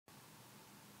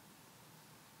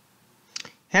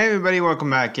Hey everybody, welcome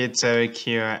back. It's Eric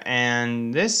here,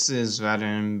 and this is rather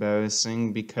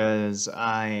embarrassing because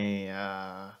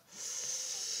I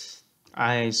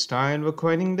started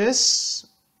recording this,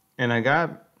 and I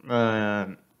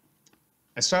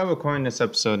started recording this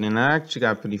episode, and I actually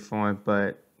got pretty far,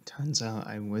 but turns out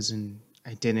I wasn't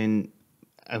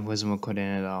recording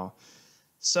at all.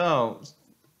 So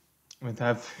with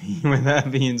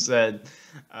that being said,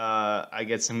 I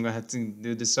guess I'm gonna have to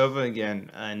do this over again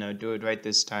and I'll do it right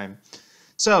this time.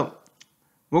 So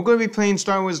we're gonna be playing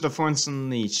Star Wars: The Force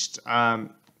Unleashed. I've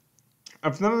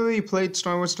never really played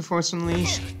Star Wars: The Force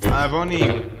Unleashed. I've only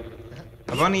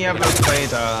ever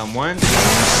played one of the games.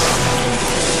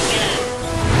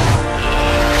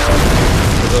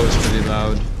 Although it's pretty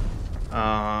loud.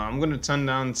 I'm gonna turn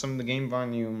down some of the game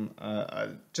volume,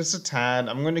 just a tad.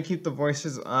 I'm gonna keep the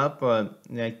voices up, but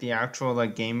like the actual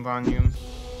game volume,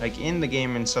 like in the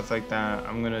game and stuff like that,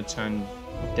 I'm gonna turn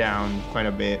down quite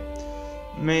a bit.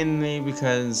 Mainly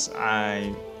because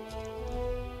I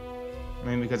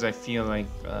feel like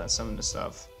some of the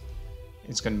stuff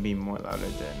is gonna be more louder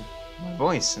than my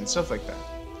voice and stuff like that.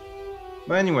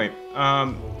 But anyway,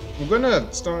 we're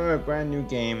gonna start a brand new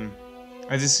game.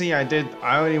 As you see, I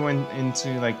already went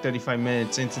into like 35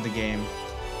 minutes into the game.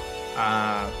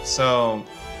 So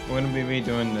we're gonna be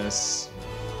redoing this.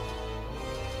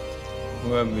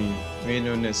 We're gonna be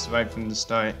redoing this right from the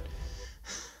start.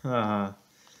 So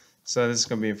this is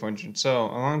gonna be unfortunate. So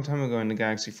a long time ago in the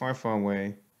galaxy far, far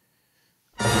away.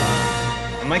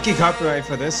 I might get copyright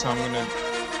for this, so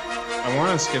I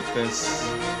wanna skip this.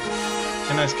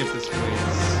 Can I skip this,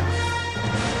 please?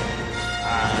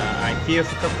 I fear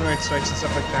for copyright strikes and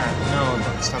stuff like that. No,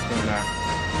 don't stop doing that.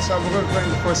 So we're going to play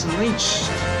The Force Unleashed.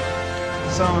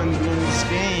 So in this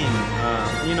game,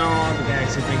 all the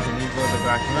galaxy think and evil, the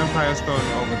Black Empire is going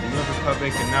over the New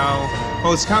Republic and now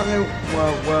holds countless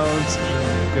worlds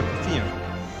in grip of fear.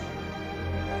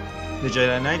 The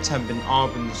Jedi Knights have been all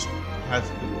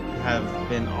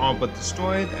but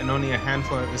destroyed, and only a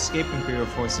handful of escaped Imperial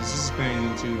forces disappearing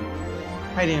into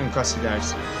hiding across the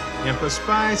galaxy. The Emperor's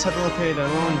spies have located a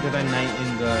lone Jedi Knight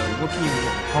in the Wookiee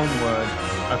homeworld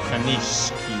of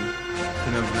Kanishki,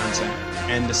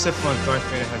 and the Sith Lord Darth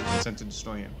Vader has been sent to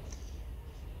destroy him.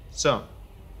 So,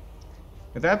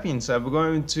 with that being said, we're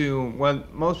going to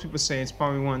what most people say is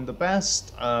probably one of the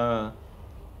best, at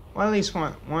least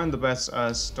one of the best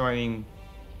starting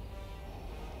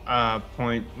one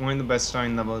of the best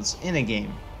starting levels in a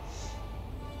game.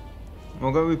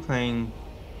 We're going to be playing.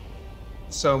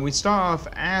 So we start off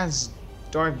as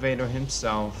Darth Vader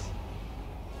himself.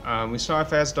 And we're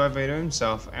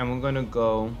gonna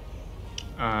go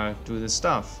do this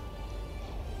stuff.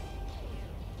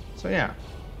 So yeah,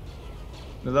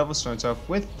 the level starts off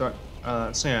with we're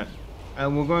going to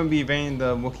be invading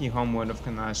the Wookiee homeworld of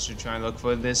Kanash to try and look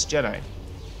for this Jedi.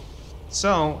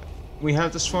 So we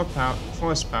have this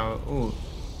force power. Ooh.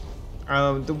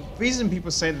 The reason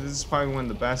people say that this is probably one of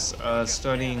the best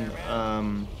starting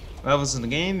levels in the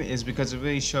game is because it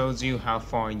really shows you how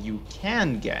far you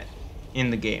can get in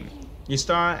the game. You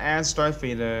start as Darth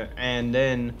Vader, and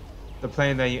then the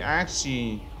person you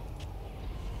actually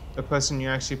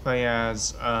play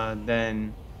as,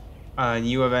 then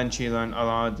you eventually learn a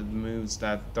lot of the moves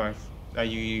that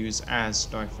you use as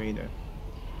Darth Vader.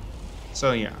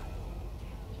 So yeah,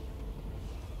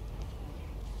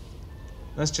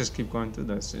 let's just keep going through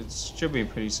this. It should be a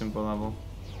pretty simple level.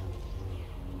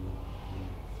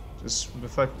 Just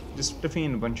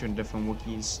defeating a bunch of different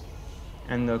Wookiees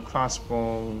and the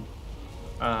crossbow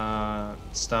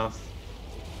stuff.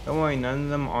 Don't worry, none of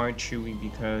them are Chewie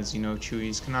because Chewie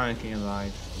is canonically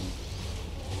alive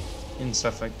and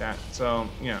stuff like that. So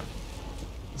yeah,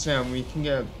 we can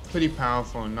get pretty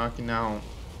powerful in knocking out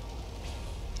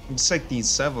just like these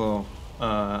just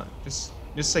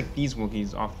like these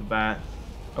Wookiees off the bat.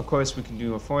 Of course, we can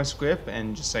do a force grip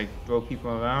and just like throw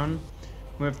people around.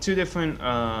 We have two different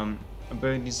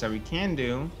abilities that we can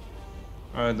do,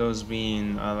 those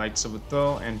being lightsaber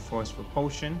throw and force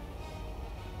propulsion.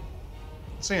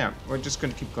 So yeah, we're just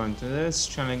going to keep going through this,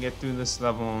 trying to get through this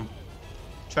level,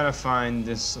 try to find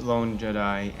this lone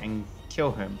Jedi and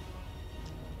kill him,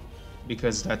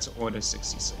 because that's Order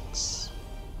 66.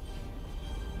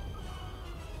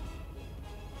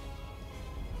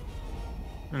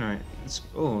 Alright,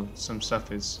 oh, some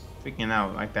stuff is freaking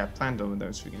out, like that plant over there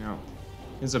is freaking out.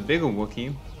 There's a bigger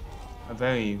Wookiee, a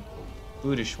very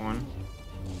brutish one,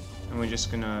 and we're just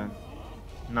gonna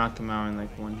knock him out in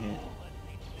like one hit.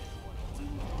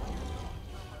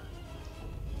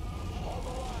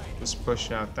 Just push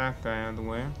out that guy out of the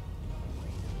way.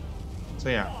 So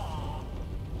yeah,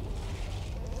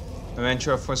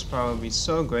 Eventual force power will be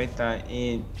so great that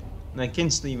it like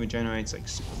instantly regenerates like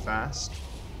super fast.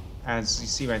 As you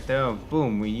see right there,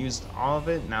 boom, we used all of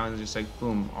it. Now it's just like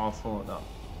boom, all filled up.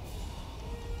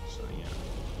 So yeah,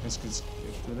 let's get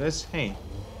through this. Hey,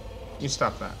 you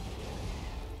stop that.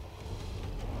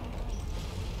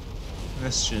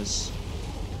 Let's just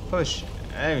push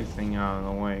everything out of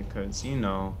the way, cause you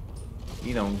know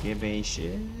we don't give a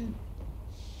shit.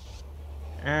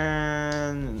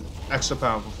 And extra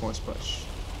powerful force push.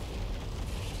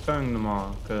 Killing them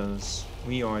all, cause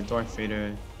we are Darth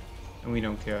Vader and we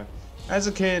don't care. As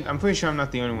a kid, I'm pretty sure I'm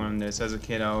not the only one on this. As a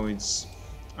kid, I always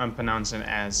pronounce it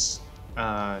as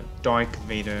Dark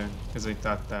Vader, because I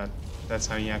thought that's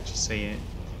how you actually say it.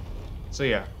 So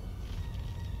yeah,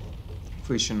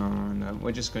 pretty sure not on that.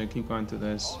 We're just gonna keep going through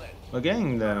this. We're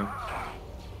getting there.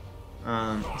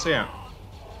 So yeah.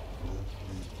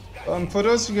 For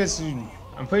those of you guys who,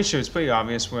 I'm pretty sure it's pretty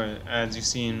obvious where, as you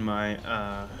see in my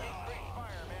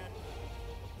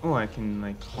oh, I can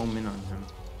like home in on him.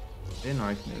 Didn't know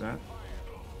I can do that.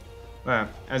 Well,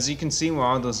 as you can see with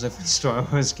all those different Star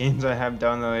Wars games I have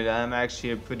downloaded, I'm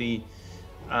actually a pretty,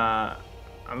 I'm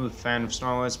a fan of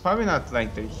Star Wars. Probably not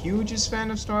like the hugest fan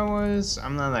of Star Wars.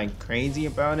 I'm not like crazy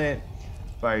about it,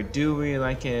 but I do really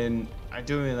like it. I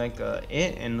do really like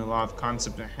it and a lot of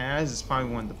concept it has. It's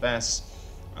probably one of the best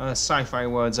sci-fi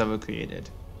worlds ever created.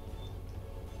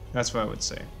 That's what I would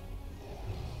say.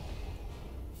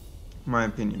 My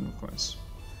opinion, of course.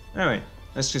 Anyway,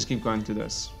 let's just keep going through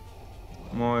this.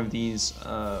 More of these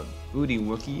booty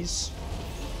Wookiees.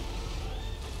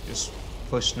 Just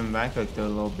push them back like they're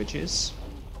little bitches.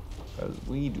 Because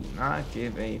we do not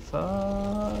give a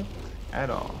fuck at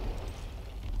all.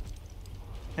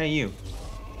 Hey, you.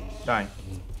 Die.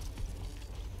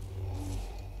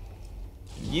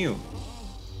 You.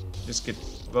 Just get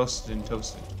roasted and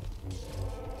toasted.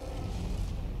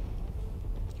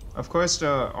 Of course, there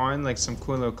aren't like some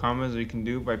cool little combos you can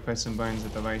do by pressing buttons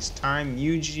at the right time.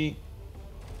 Usually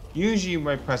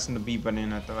by pressing the B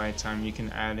button at the right time, you can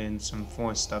add in some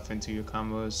force stuff into your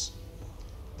combos.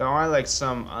 There are like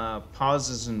some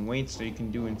pauses and waits that you can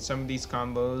do in some of these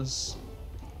combos.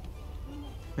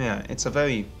 Yeah, it's a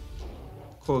very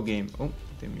cool game. Oh,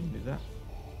 didn't mean to do that.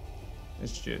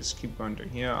 Let's just keep going through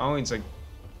here. Always like,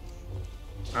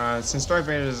 since Darth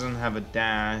Vader doesn't have a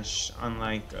dash,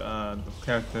 unlike the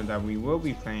character that we will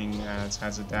be playing as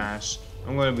has a dash,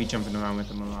 I'm going to be jumping around with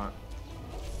him a lot.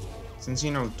 Since,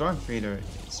 you know, Darth Vader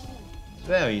is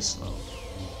very slow.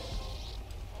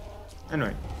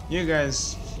 Anyway, you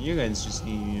guys just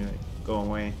need to go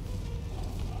away.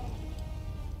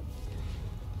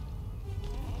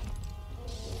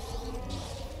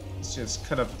 Let's just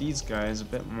cut up these guys a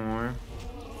bit more.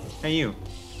 Hey, you.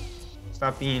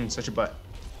 Stop being such a butt.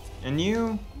 And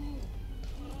you,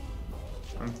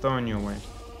 I'm throwing you away.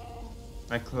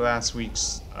 Like last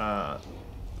week's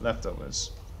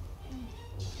leftovers.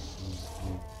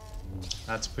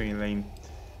 That's a pretty lame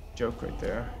joke right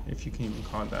there, if you can even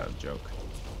call that a joke.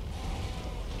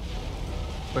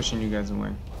 Pushing you guys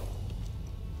away.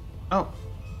 Oh.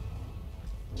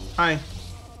 Hi.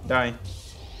 Die.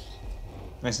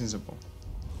 Nice and simple.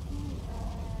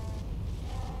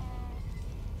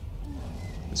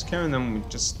 Just carrying them with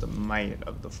just the might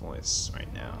of the force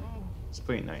right now. It's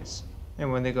pretty nice. Hey,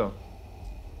 where'd they go?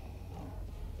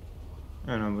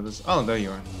 I don't know about this. Oh, there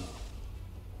you are.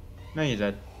 Now you're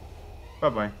dead.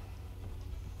 Bye-bye.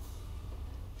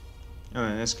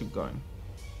 Alright, let's keep going.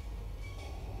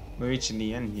 We're reaching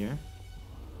the end here.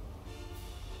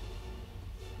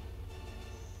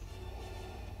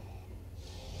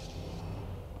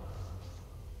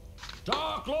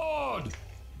 Dark Lord!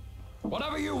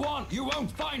 Whatever you want, you won't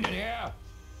find it here!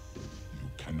 You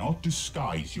cannot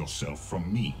disguise yourself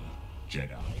from me,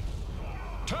 Jedi.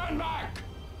 Turn back!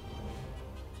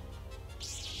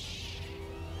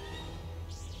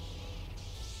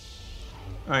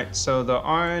 Alright, so there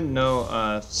are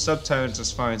no subtitles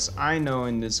as far as I know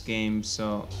in this game,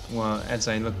 so, well, as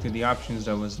I look through the options,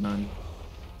 there was none.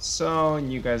 So,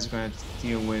 you guys are going to have to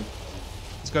deal with,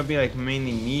 it's going to be like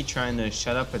mainly me trying to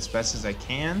shut up as best as I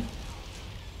can,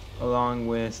 along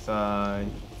with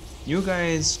you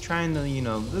guys trying to, you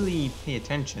know, really pay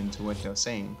attention to what they're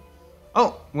saying.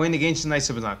 Oh, we're in the Ancient Knights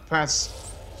of Block.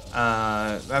 Press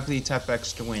rapidly tap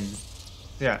X to win.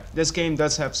 Yeah, this game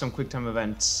does have some quick time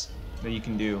events that you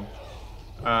can do.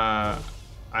 I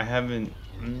haven't,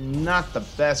 not the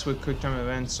best with quick time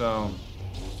events, so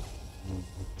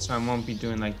I won't be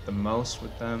doing like the most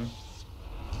with them.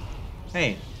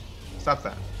 Hey, stop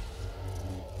that.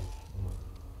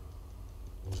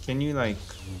 Can you like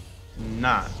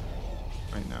not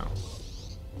right now?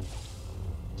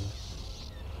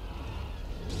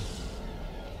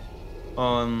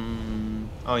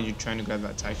 Oh, you're trying to grab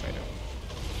that TIE fighter.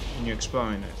 And you're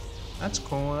exploring it. That's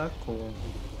cool, that's cool.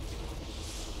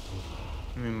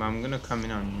 I mean, but I'm gonna come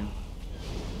in on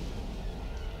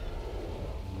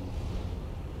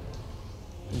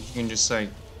you. You can just like,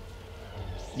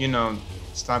 you know,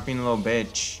 stop being a little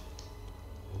bitch.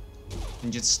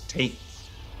 And just take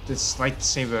this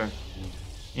lightsaber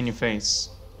in your face.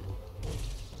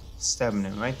 Stabbing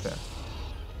it right there.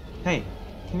 Hey,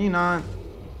 can you not?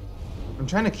 I'm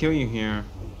trying to kill you here.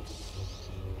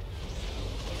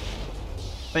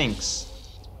 Thanks.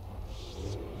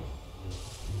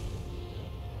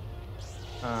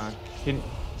 Can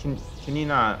you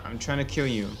not? I'm trying to kill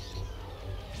you.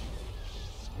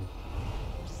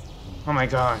 Oh my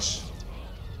gosh.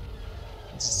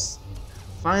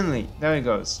 Finally, there he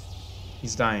goes.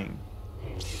 He's dying.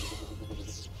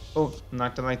 Oh,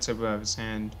 knocked the lightsaber out of his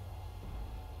hand.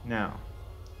 Now,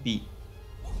 B.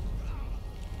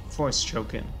 Force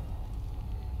choking.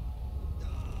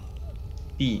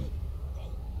 B.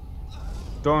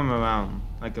 Throw him around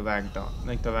like a ragdoll,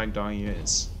 like the ragdoll he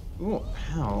is. Ooh,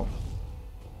 ow.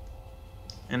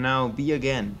 And now B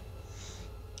again.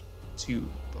 To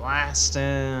blast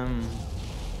him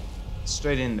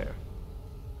straight in there.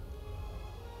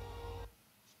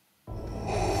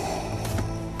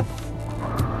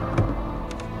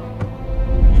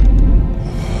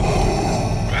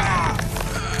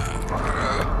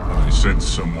 I sense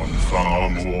someone far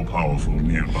more powerful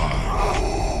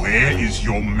nearby. Where is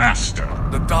your master?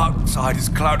 The dark side has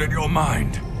clouded your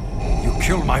mind. You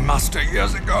killed my master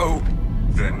years ago.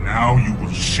 Then now you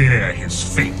will share his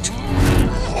fate.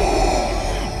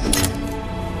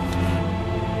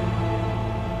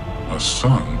 A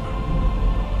son.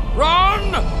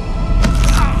 Run!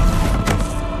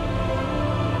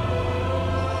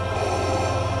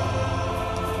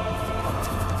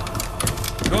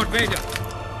 Lord Vader.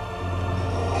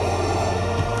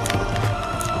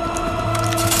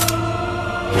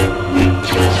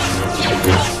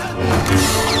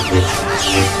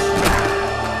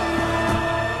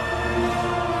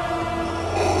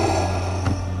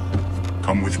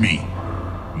 Come with me.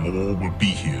 More will be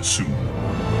here soon.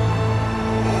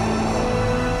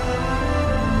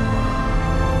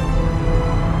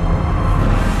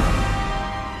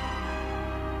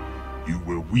 You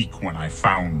were weak when I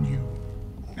found you.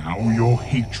 Now your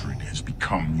hatred has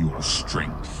become your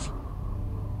strength.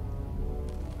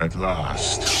 At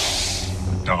last,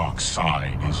 the dark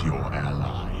side is your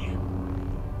ally.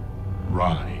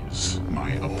 Rise,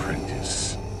 my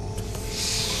apprentice.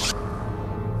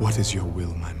 What is your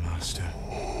will, my master?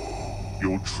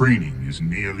 Your training is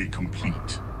nearly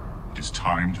complete. It is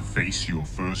time to face your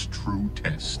first true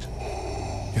test.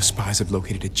 Your spies have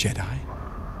located a Jedi?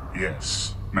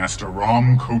 Yes, Master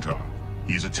Ram Kota.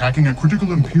 He is attacking a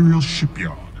critical Imperial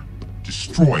shipyard.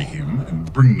 Destroy him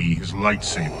and bring me his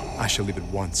lightsaber. I shall leave at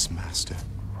once, master.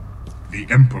 The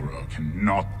Emperor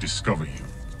cannot discover you.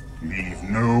 Leave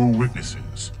no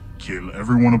witnesses. Kill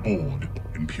everyone aboard,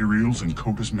 Imperials and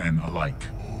Kota's men alike.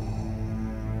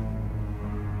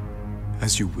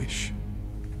 As you wish,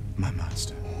 my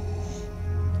master.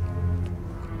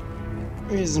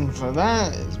 Reason for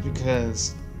that is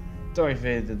because Darth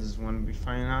Vader doesn't want to be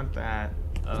finding out that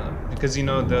because you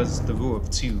know there's the rule of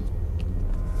two.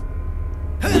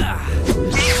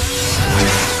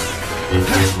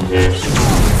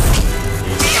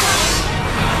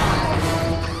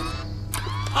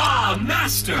 Ah,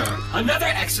 Master! Another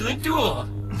excellent duel!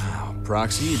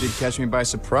 Proxy, you did catch me by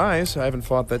surprise. I haven't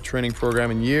fought that training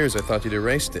program in years. I thought you'd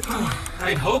erased it.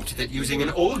 I'd hoped that using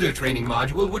an older training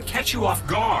module would catch you off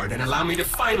guard and allow me to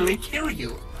finally kill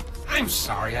you. I'm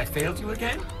sorry I failed you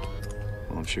again.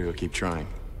 Well, I'm sure you'll keep trying.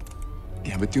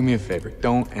 Yeah, but do me a favor.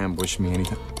 Don't ambush me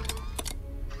anytime.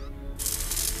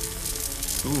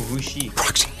 Ooh, who's she?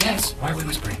 Proxy. Yes, why are we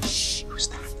whispering? Shh, who's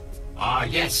that? Ah,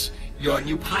 yes. Your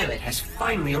new pilot has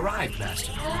finally arrived,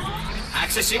 Master.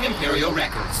 Accessing Imperial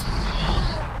records.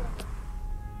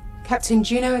 Captain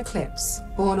Juno Eclipse,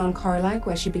 born on Corilag,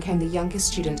 where she became the youngest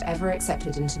student ever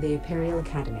accepted into the Imperial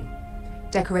Academy.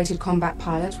 Decorated combat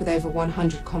pilot with over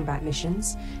 100 combat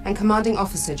missions, and commanding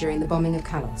officer during the bombing of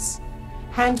Kalos.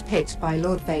 Hand-picked by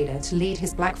Lord Vader to lead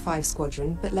his Black 5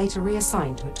 squadron, but later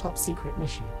reassigned to a top-secret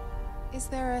mission. Is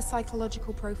there a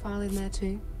psychological profile in there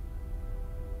too?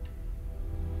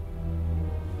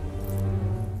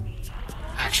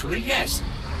 Actually, yes.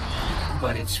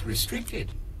 But it's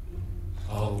restricted.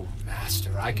 Oh,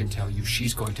 Master, I can tell you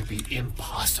she's going to be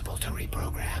impossible to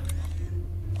reprogram.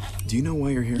 Do you know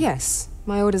why you're here? Yes.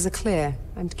 My orders are clear.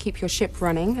 I'm to keep your ship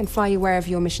running and fly you wherever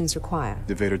your missions require.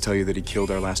 Did Vader tell you that he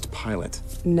killed our last pilot?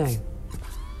 No.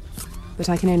 but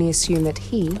I can only assume that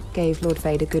he gave Lord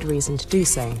Vader good reason to do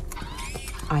so.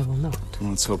 I will not. Well,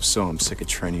 let's hope so. I'm sick of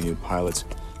training new pilots.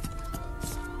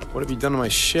 What have you done to my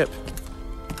ship?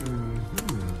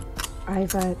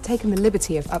 I've taken the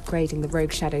liberty of upgrading the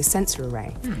Rogue Shadow sensor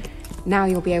array. Now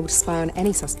you'll be able to spy on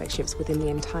any suspect ships within the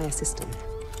entire system.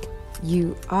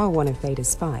 You are one of Vader's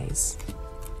spies.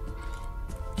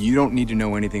 You don't need to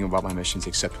know anything about my missions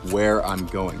except where I'm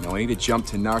going. Now I need to jump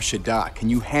to Nar Shaddaa. Can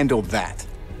you handle that?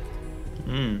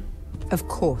 Of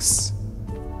course.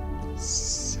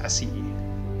 Sassy.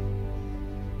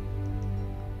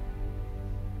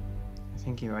 I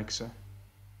think he likes her.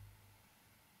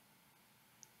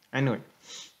 Anyway,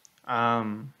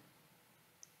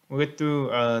 we'll get through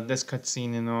this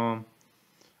cutscene and all,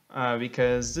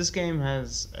 because this game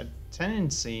has a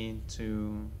tendency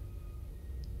to,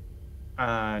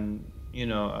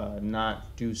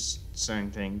 not do certain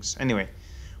things. Anyway,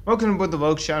 welcome aboard the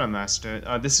Rogue Shadow Master.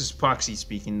 This is Proxy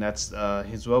speaking. That's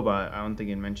his robot. I don't think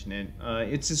I mentioned it.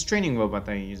 It's his training robot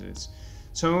that he uses.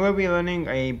 So we're going to be learning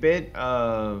a bit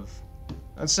of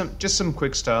some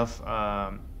quick stuff.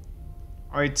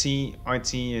 RT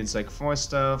is like 4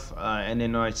 stuff, and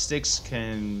then R6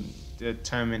 can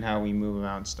determine how we move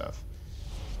around stuff.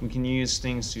 We can use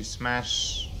things to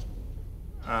smash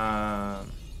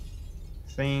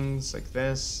things like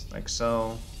this, like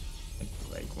so,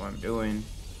 like what I'm doing,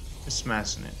 just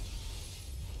smashing it.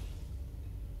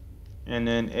 And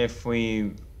then if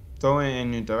we throw it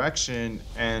in a direction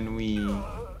and we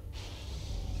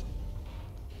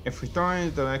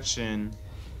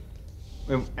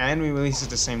release it at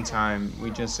the same time,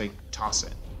 we just like toss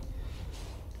it.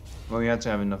 Well, we have to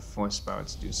have enough force power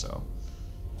to do so.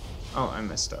 Oh, I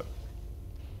messed up.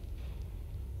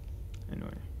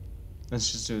 Anyway, let's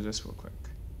just do this real quick.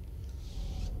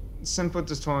 Simple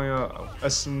tutorial, a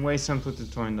way simpler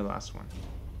tutorial than the last one.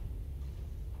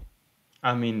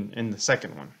 I mean, in the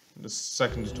second one. The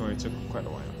second tutorial took quite a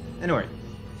while. Anyway,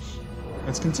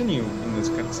 let's continue in this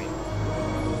cutscene.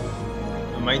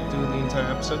 I might do the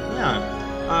entire episode. Yeah.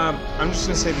 I'm just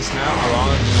gonna say this now. A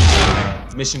lot of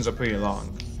these missions are pretty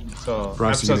long, so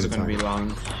episodes are gonna be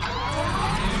long.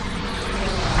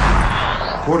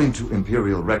 According to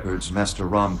Imperial records, Master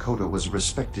Ram Kota was a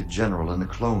respected general in the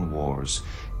Clone Wars.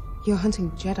 You're hunting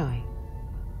Jedi.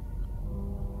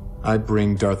 I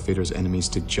bring Darth Vader's enemies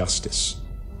to justice.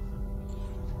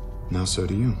 Now so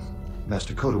do you.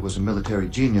 Master Kota was a military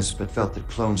genius, but felt that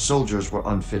clone soldiers were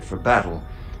unfit for battle.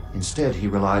 Instead, he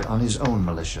relied on his own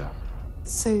militia.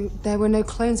 So there were no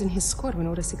clones in his squad when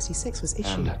Order 66 was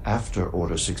issued? And after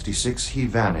Order 66, he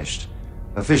vanished.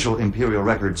 Official Imperial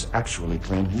records actually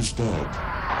claim he's dead.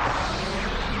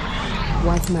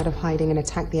 Why come out of hiding and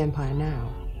attack the Empire now?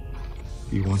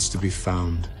 He wants to be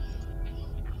found.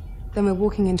 Then we're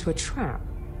walking into a trap.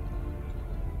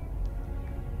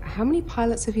 How many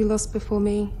pilots have you lost before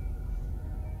me?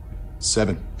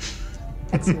 7.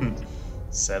 Excellent.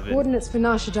 7. Coordinates for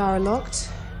Nar Shaddaa are locked.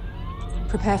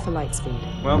 Prepare for light speed.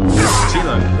 Well, she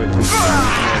learned quickly.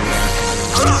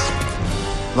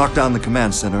 Lock down the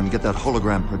command center and get that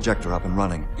hologram projector up and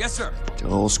running. Yes, sir.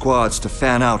 Tell all squads to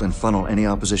fan out and funnel any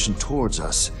opposition towards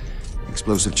us.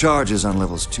 Explosive charges on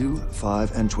levels 2,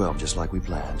 5, and 12, just like we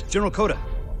planned. General Kota.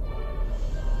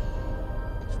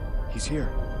 He's here.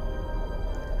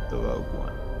 The Rogue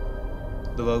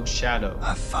One. The Rogue Shadow.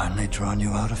 I've finally drawn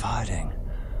you out of hiding.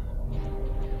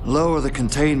 Lower the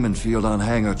containment field on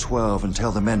Hangar 12 and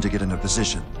tell the men to get into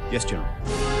position. Yes, General.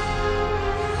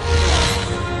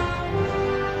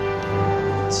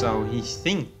 So he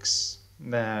thinks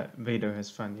that Vader has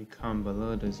finally come, but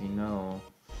little does he know.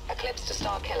 Eclipse to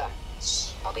Starkiller.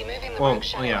 I'll be moving the Well, Rogue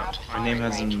Shadow yeah, out of our name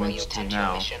firing hasn't range while you mentioned attend to your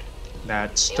now. mission.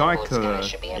 That The onboard scanner Starkiller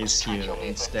should be able is to track here your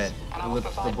movements, instead. and I'll The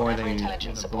provide boy whatever that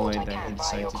intelligence he support I decided can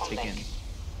via to your take in. comlink.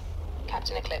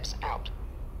 Captain Eclipse out.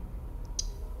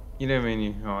 You never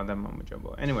really heard that mumbo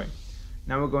jumbo. Anyway,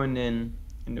 now we're going in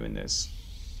and doing this.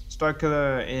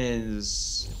 Starkiller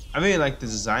is... I really like the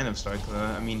design of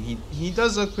Starkiller. I mean, he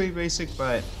does look pretty basic,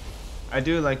 but I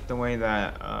do like the way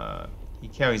that he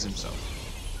carries himself.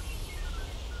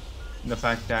 The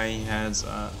fact that he has,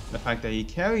 the fact that he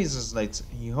carries his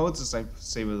he holds his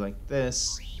lightsaber like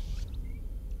this.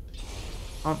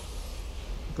 Oh,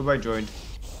 goodbye, droid.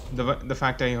 The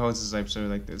fact that he holds his lightsaber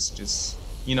like this, just,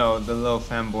 you know, the little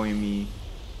fanboy in me,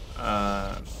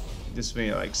 just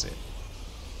really likes it.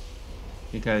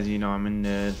 Because, you know, I'm a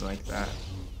nerd like that.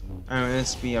 Alright,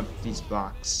 let's speed up these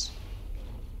blocks.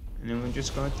 And then we're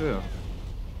just going through.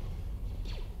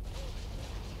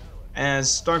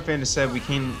 As Darth Vader said, we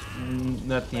can't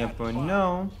let the Emperor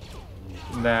know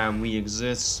that we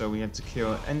exist, so we have to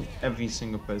kill every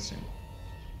single person.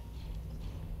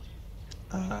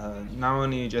 not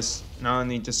only just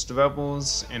the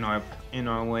rebels in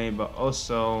our way, but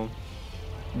also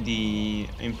the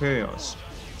Imperials.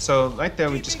 So right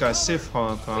there, we just got Sith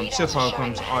holochrome. Sith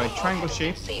holochromes are triangle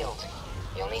shaped,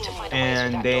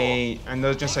 and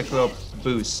they're just like a little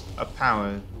boost of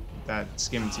power that's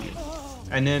given to you.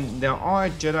 And then there are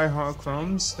Jedi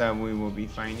holochromes that we will be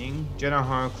finding. Jedi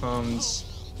holochromes,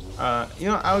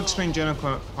 I'll explain Jedi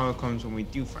holochromes when we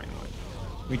do find one.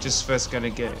 We just first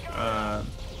gotta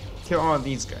kill all of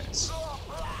these guys.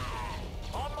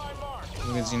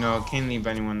 Because, can't leave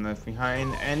anyone left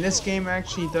behind. And this game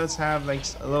actually does have like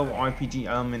a little RPG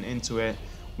element into it.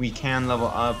 We can level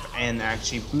up and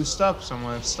actually boost up some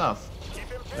of the stuff.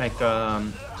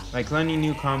 Like learning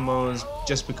new combos,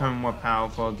 just becoming more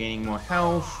powerful, gaining more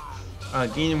health,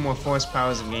 gaining more force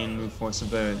powers, and gaining new force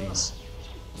abilities.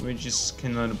 We just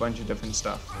can learn a bunch of different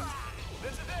stuff.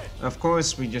 Of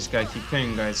course, we just gotta keep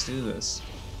killing guys to do this.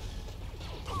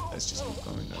 Let's just keep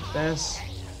going like this.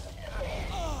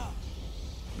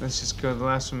 Let's just kill the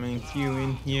last remaining few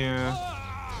in here,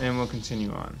 and we'll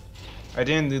continue on. I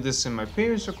didn't do this in my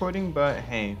previous recording, but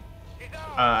hey,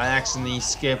 I accidentally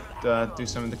skipped through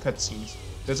some of the cutscenes.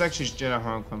 There's actually a Jedi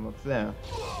holochrome up there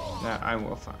that I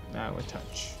will find, that I will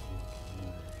touch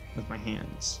with my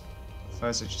hands.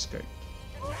 First, I just gotta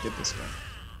get this guy.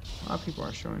 A lot of people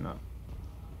are showing up.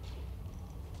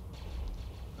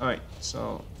 Alright,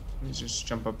 so let's just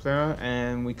jump up there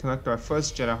and we collect our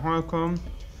first Jedi holochrome.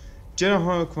 Jedi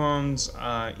holochromes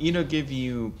either give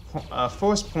you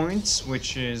force points,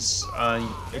 which is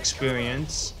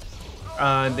experience.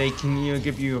 They can either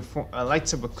give you a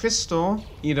lightsaber crystal,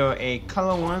 either a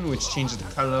color one, which changes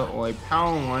the color, or a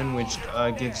power one, which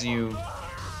gives you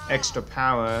extra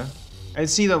power. I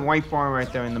see the white bar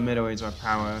right there in the middle is our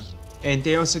power. And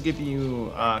they also give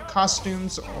you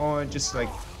costumes, or just like,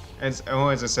 as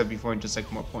I said before, just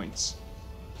like more points.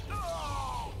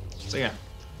 So yeah.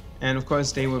 And of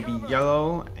course they will be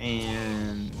yellow,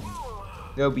 and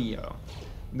they'll be yellow.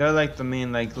 They're like the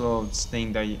main little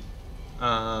thing that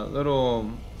little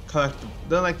collectible.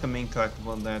 They're like the main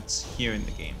collectible that's here in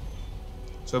the game.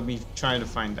 So we'll be trying to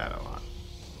find that a lot.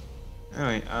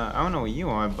 Alright, I don't know what you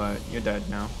are, but you're dead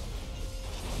now.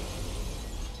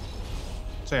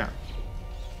 So yeah.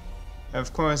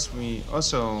 Of course we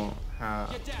also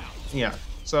have,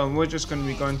 so we're just going to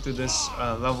be going through this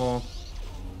level.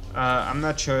 I'm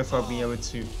not sure if I'll be able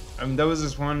to. There was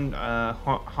this one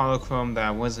holochrome that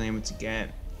I wasn't able to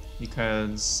get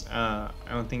because I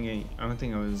don't think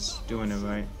I was doing it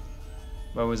right,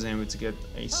 but I wasn't able to get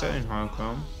a certain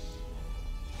holochrome.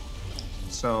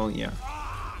 So yeah.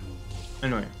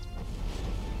 Anyway,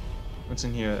 what's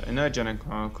in here? Another Jedi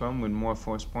holochrome with more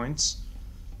force points.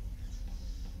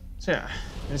 So yeah,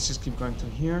 let's just keep going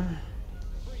through here.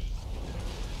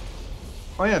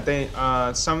 Oh yeah, they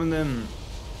some of them.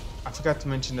 I forgot to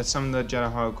mention that some of the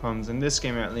Jedi holochromes, in this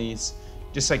game at least,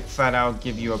 just like flat out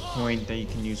give you a point that you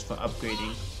can use for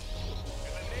upgrading.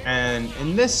 And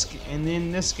in this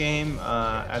game,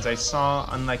 as I saw,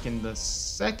 unlike in the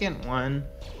second one,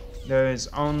 there is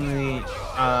only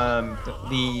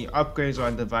the upgrades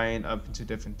are divided up into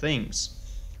different things.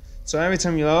 So every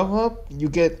time you level up, you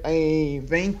get a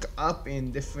rank up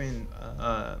in different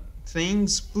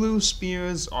things. Blue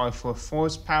spears are for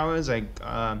force powers, like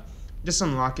just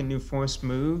unlocking new force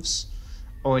moves,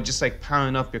 or just like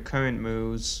powering up your current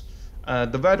moves.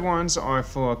 The red ones are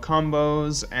for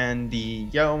combos, and the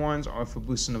yellow ones are for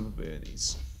boosting of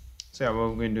abilities. So yeah,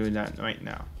 we're going to do that right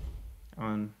now. I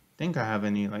don't think I have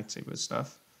any lightsaber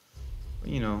stuff,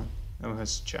 but never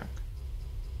has to check.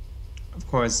 Of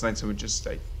course, lightsaber just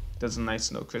like does a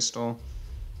nice little crystal,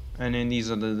 and then these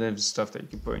are the live stuff that you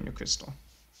can put in your crystal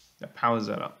that powers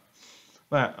that up.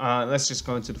 But let's just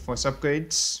go into the force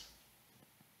upgrades.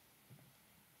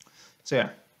 So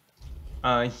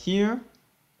yeah, here,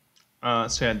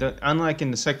 unlike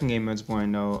in the second game, as I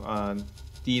know,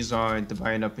 these are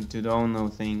divided up into their own little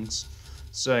things.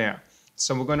 So yeah,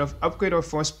 so we're going to upgrade our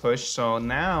force push. So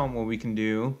now what we can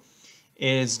do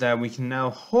is that we can now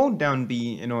hold down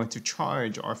B in order to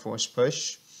charge our force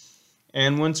push.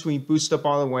 And once we boost up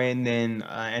all the way, and then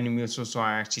enemies also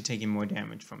are actually taking more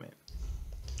damage from it.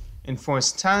 In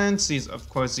force talents, these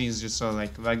just sort of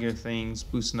like regular things,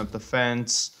 boosting up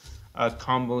defense,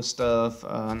 combo stuff,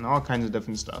 and all kinds of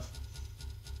different stuff.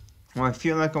 What I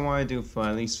feel like I want to do for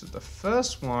at least for the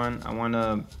first one, I want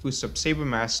to boost up Saber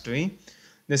Mastery.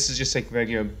 This is just like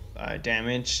regular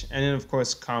damage, and then of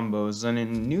course combos.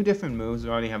 Learning new different moves. We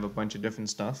already have a bunch of different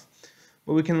stuff,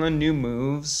 but we can learn new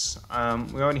moves.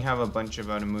 We already have a bunch of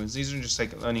other moves. These are just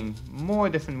like learning more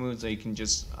different moves that you can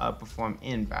just perform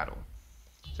in battle.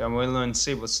 So I'm going to learn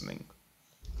Saber Sling.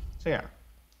 So yeah,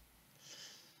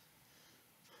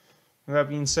 With that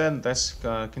being said, let's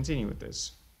continue with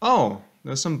this. Oh,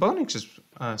 there's some bonus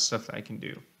stuff that I can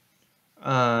do.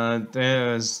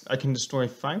 I can destroy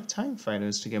 5 TIE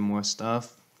fighters to get more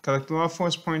stuff, collect raw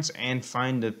force points, and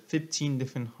find the 15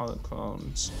 different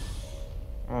holoclones.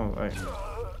 Alright.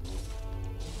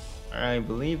 I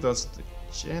believe those are the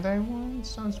Jedi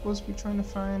ones I'm supposed to be trying to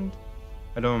find.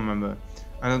 I don't remember.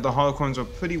 I know the holoclones are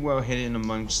pretty well hidden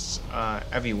amongst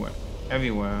everywhere.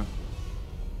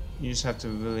 You just have to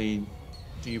really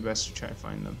do your best to try to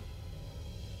find them.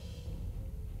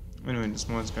 Anyway, there's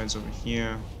more guys over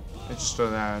here. I just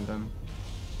throw that at them.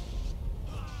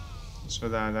 Just throw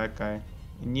that at that guy.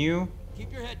 And you?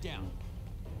 Keep your head down.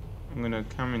 I'm gonna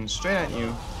come in straight at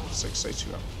you. Just like sight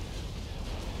you up.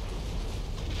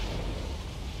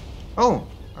 Oh!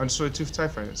 I destroyed 2 TIE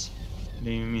fighters. I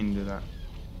didn't even mean to do that.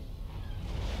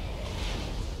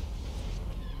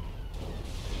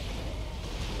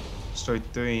 Destroyed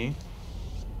 3.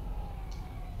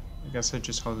 I guess I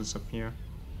just hold this up here.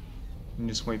 And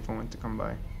just wait for one to come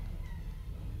by.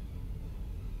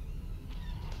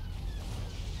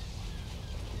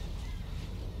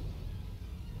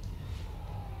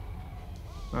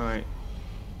 Alright.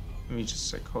 Let me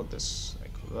just like hold this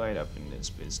like right up in this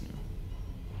business.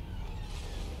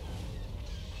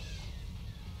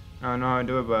 I don't know how to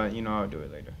do it, but you know I'll do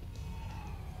it later.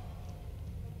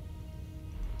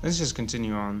 Let's just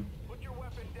continue on. Put your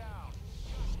weapon down.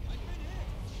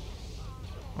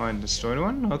 Oh, I destroyed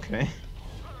one? Okay.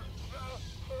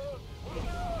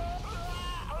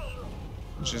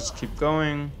 Let's just keep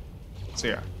going. So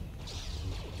yeah.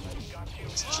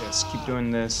 Let's just keep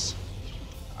doing this.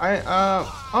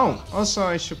 Also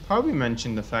I should probably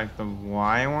mention the fact of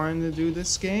why I wanted to do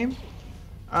this game.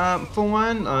 For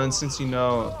one, since you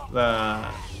know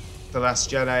the Last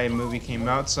Jedi movie came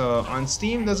out, so on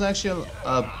Steam there's actually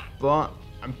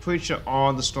I'm pretty sure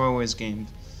all the Star Wars games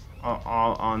are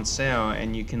all on sale,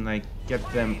 and you can like get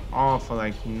them all for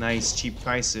like nice cheap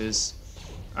prices.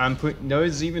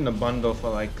 There's even a bundle for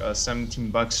like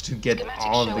 $17 to get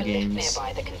all of the games.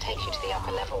 Nearby that can take you to the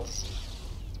upper levels.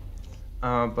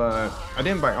 But I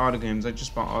didn't buy all the games. I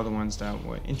just bought all the ones that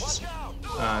were interesting,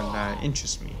 that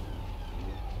interest me.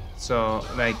 So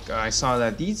like I saw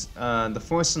that these the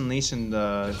Force Unleashed and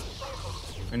the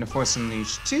Force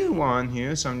Unleashed 2 were on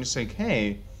here, so I'm just like,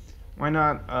 hey, why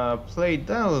not play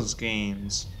those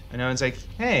games? And I was like,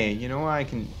 hey, you know what I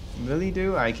can really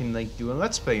do? I can like do a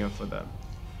Let's Play for them.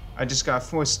 I just got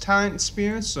Force Talent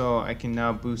Spear, so I can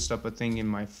now boost up a thing in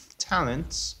my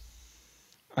talents.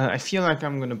 I feel like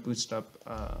I'm gonna boost up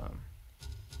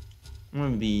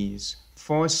one of these,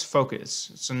 Force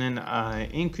Focus. So then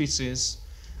increases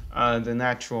the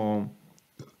natural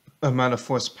amount of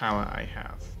force power I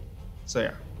have. So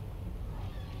yeah,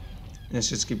 let's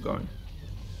just keep going.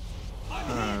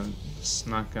 Just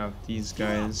knock out these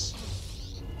guys.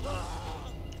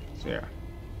 So yeah,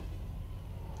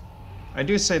 I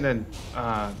do say that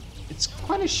it's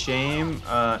quite a shame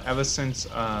ever since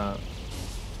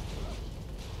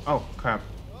oh crap.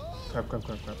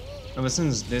 Ever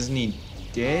since Disney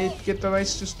did get the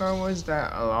rights to Star Wars,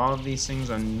 that a lot of these things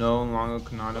are no longer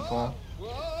canonical.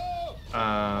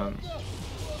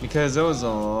 Because there was a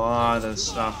lot of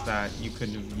stuff that you could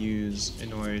have used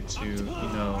in order to,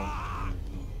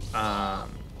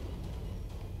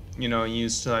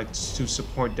 use to like to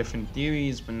support different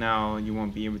theories, but now you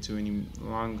won't be able to any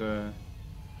longer.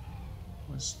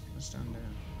 What's down there?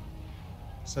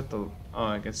 Is that the? Oh,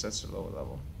 I guess that's the lower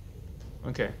level.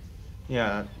 Okay.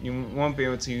 Yeah, you won't be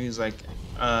able to use like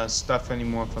stuff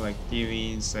anymore for like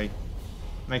theories, like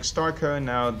Starkiller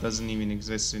now doesn't even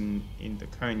exist in the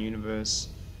current universe,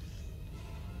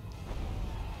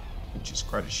 which is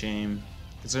quite a shame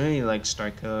because I really like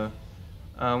Starkiller.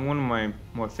 One of my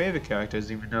more favorite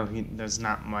characters, even though there's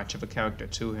not much of a character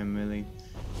to him really.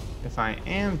 If I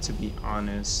am to be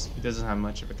honest, he doesn't have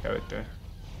much of a character.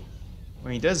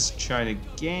 Well, he does try to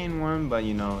gain one, but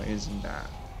isn't that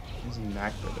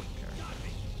good of a character.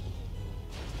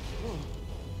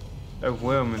 There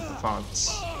were the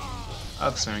thoughts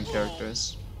of certain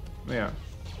characters. But yeah,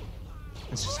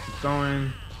 let's just keep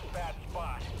going.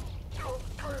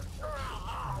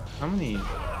 How many? I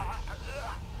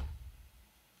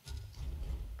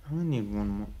only need one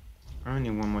more. I only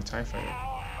need one more TIE fighter.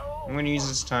 I'm gonna use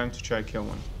this time to try to kill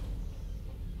one.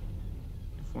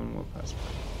 If one will pass by.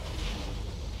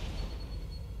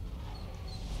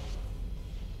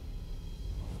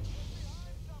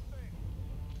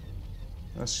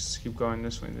 Let's just keep going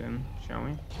this way then, shall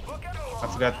we? I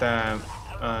forgot that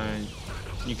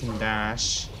you can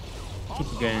dash. Keep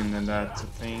forgetting that that's a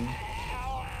thing.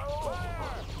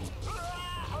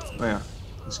 Oh yeah,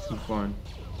 let's keep going.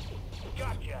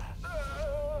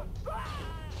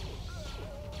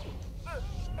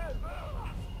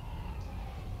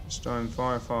 Storm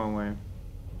far, far away.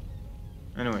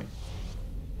 Anyway.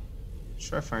 Let's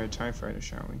try fire a TIE fighter,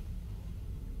 shall we?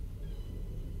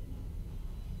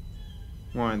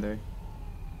 Where are they?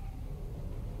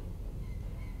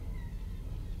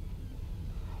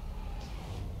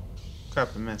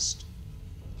 Crap, I missed.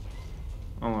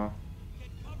 Oh well.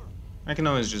 I can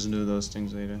always just do those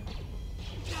things later.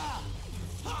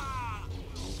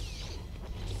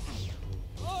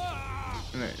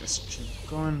 Alright, let's keep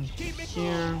going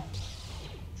here.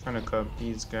 Trying to cut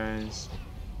these guys.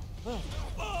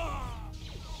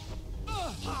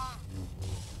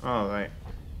 Alright.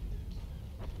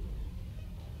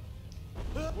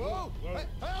 Whoa!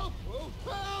 Help!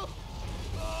 Help!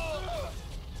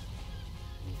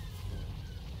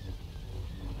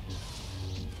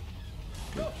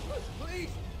 Please!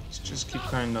 Let's just keep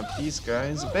cutting up these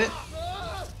guys a bit.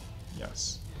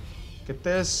 Yes. Get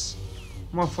this.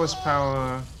 More force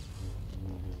power.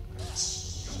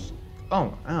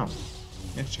 Oh, ow.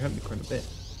 It actually hurt me quite a bit.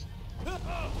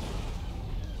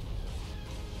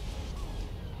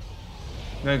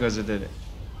 There goes, it did it.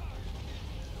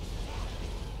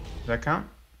 Does that count?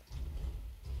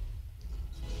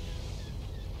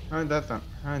 How did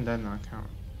that not count?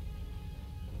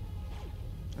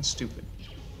 That's stupid.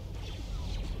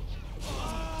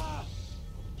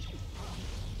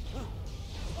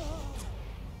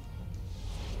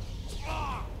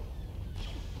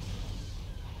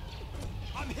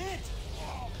 I'm hit!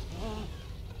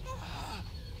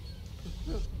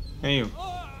 Hey you,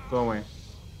 go away.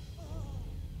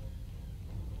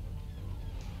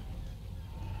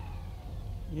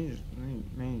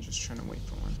 Maybe just trying to wait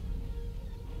for one.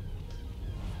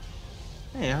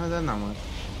 Hey, how did that not work?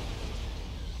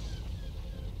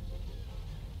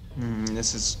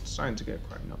 This is starting to get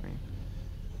quite annoying.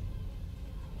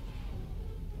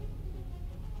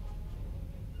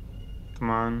 Come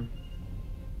on.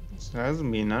 So there's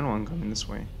gonna be another one coming this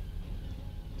way.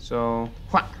 So,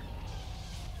 what?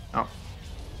 Oh.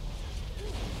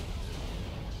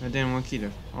 That didn't work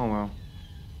either. Oh well.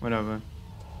 Whatever.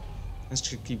 Let's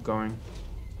just keep going.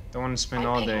 Don't want to spend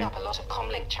all day. I'm picking up a lot of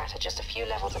comlink chatter just a few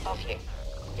levels above you.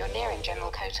 You're nearing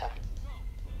General Kota.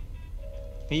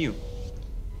 Hey you.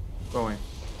 Go away.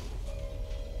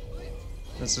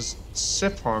 This is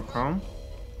Sith Holochrome.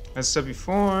 As I said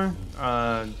before,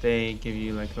 they give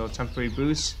you like a little temporary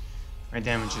boost. My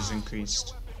damage is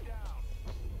increased.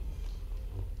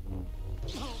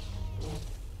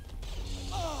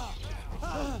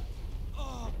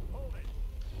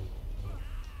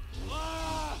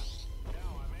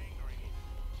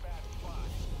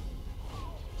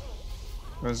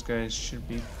 Those guys should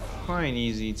be quite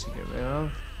easy to get rid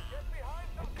of.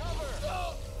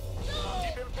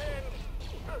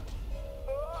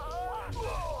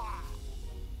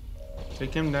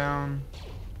 Take him down.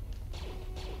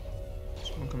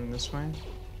 Someone coming this way.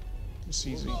 Just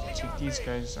easily take these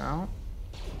guys out.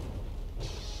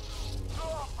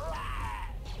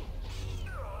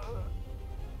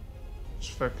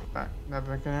 Just focus back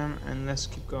at him and let's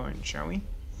keep going, shall we?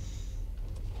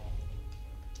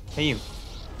 Hey you.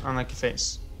 I don't like your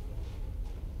face.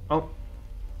 Oh.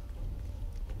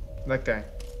 That guy.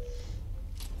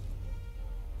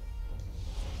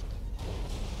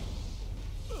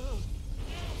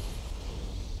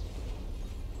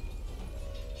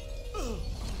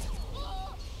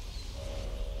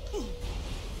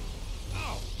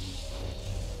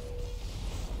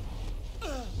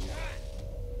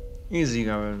 Easy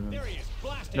got rid of him.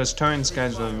 Those turrets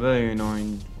guys were really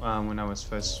annoying when I was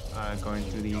first going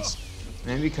through these.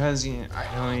 Maybe because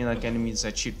I only like enemies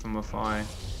that shoot from afar.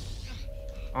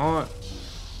 Or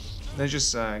they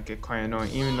just get quite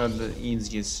annoying, even though they're the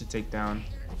easiest to take down.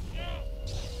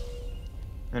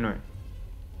 Anyway.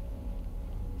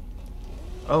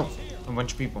 Oh, a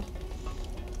bunch of people.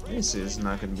 This is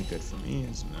not going to be good for me,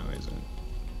 is it?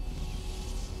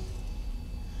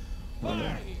 Over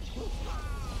there.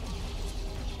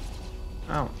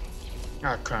 Ow.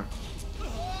 Ah, crap.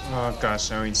 Oh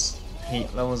gosh, I always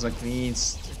hate levels like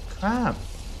these. Crap.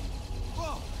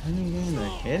 I'm not getting a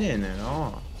hit in at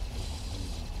all.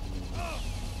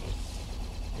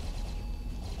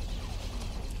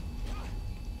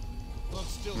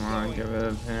 Come on, get rid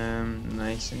of him.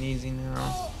 Nice and easy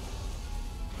now.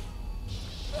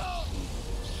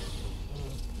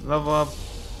 Level up.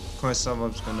 Of course, level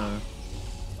up's gonna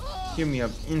heal me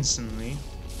up instantly.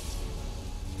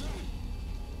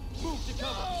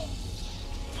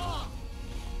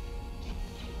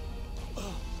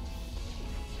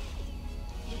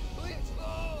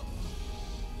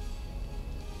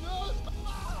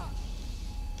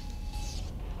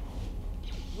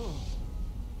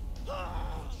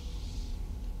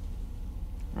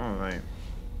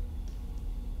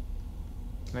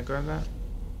 I grab that?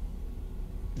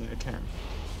 Yeah, I can.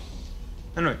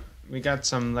 Anyway, we got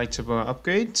some lightsaber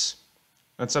upgrades.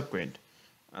 Let's upgrade.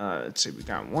 Let's see, we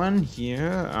got one here.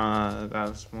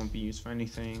 That won't be used for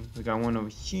anything. We got one over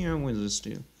here. What does this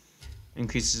do?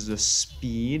 Increases the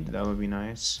speed. That would be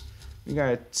nice. We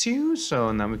got a 2,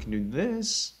 so now we can do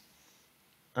this.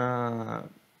 Yeah,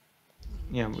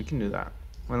 we can do that.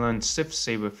 We'll learn Sith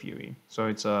Saber Fury. So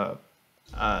it's a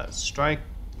strike,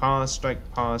 pause,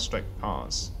 strike, pause, strike,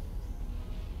 pause.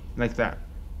 Like that.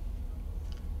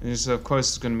 And this, of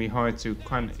course, is going to be hard to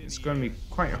it's going to be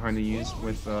quite hard to use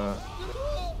with the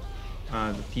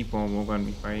people we're going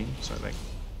to be fighting. So like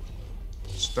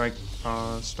strike,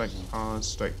 pause, strike, pause,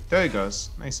 strike. There it goes.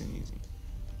 Nice and easy.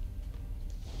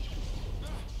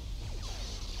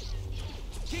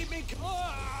 Keep me.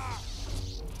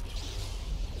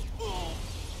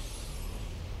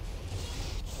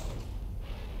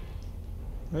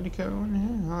 Ready, kill everyone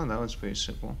here? Oh, that was pretty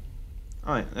simple.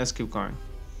 Alright, let's keep going.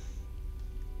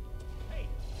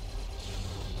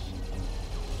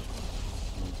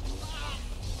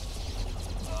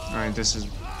 Alright,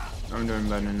 I'm doing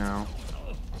better now.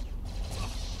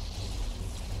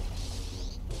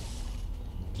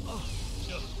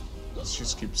 Let's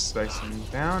just keep slicing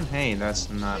down. Hey, that's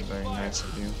not very nice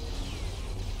of you.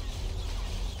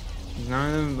 Is none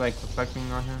of them like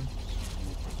reflecting on him?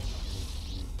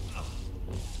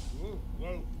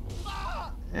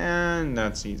 And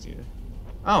that's easier.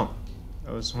 Oh,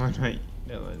 that was one right.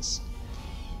 That was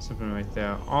something right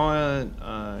there. All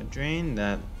drain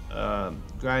that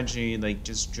gradually like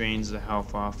just drains the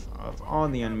health off of all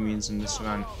the enemies in the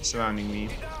surrounding me,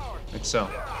 like so.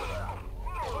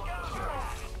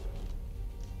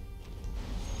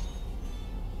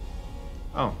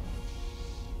 Oh,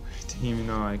 I didn't even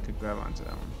know I could grab onto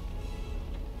that one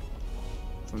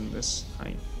from this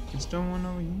height. Is there one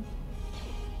over here?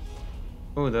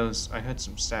 Oh, I heard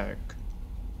some static.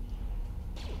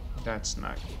 That's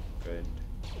not good.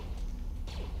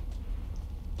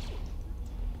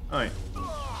 Alright.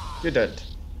 You're dead.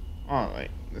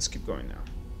 Alright, let's keep going now.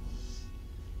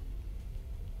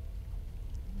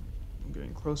 I'm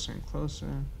getting closer and closer.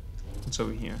 What's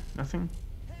over here? Nothing?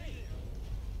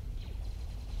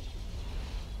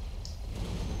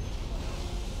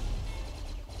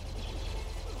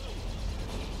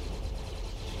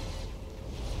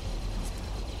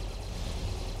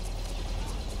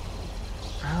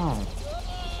 Ow.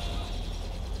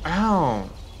 Ow.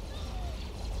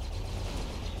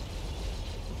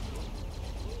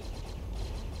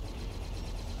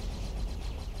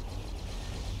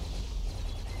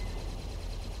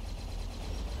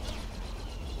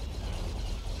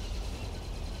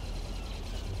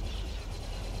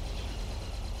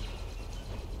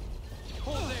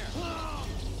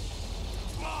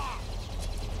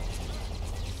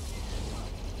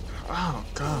 Oh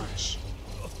gosh.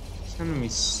 It's gonna be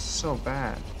so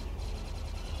bad.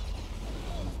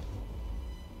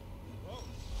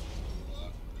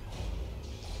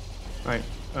 Right,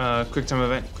 quick time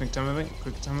event, quick time event,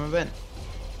 quick time event.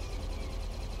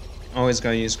 Always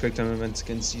gotta use quick time events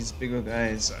against these bigger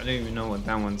guys. I don't even know what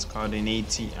that one's called, an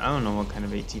AT. I don't know what kind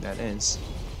of AT that is.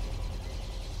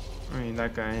 Alright,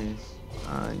 that guy is,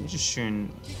 you're just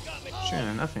shooting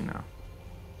at nothing now.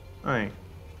 Alright.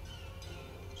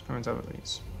 Just come on top of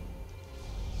these.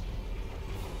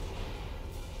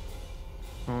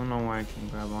 I don't know why I can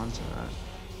grab onto that.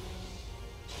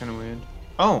 It's kinda weird.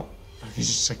 Oh! I can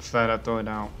just like flat out throw it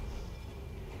out.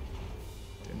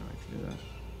 Didn't know I could do that.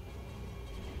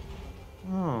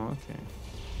 Oh, okay.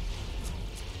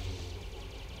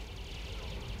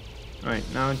 Alright,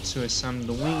 now to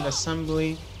assemble the wing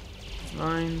assembly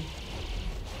line.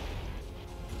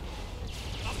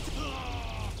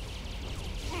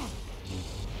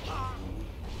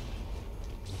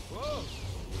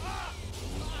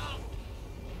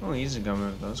 Oh, easy going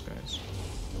with those guys.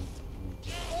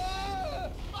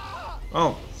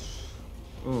 Oh!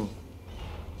 Ooh.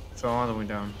 Fell all the way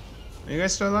down. Are you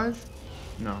guys still alive?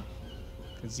 No.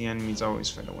 Because the enemies always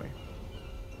fade away.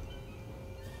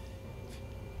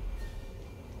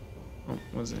 Oh,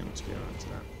 wasn't able to get onto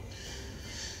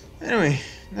that. Anyway,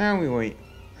 now we wait.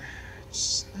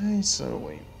 Just nice little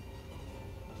wait.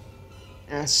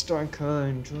 As Starkiller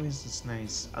enjoys this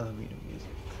nice elevator music.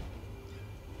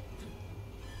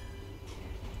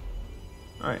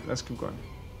 Alright, let's keep going.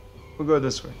 We'll go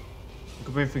this way. You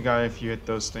completely forgot if you hit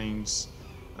those things,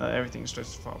 everything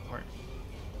starts to fall apart.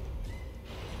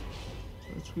 So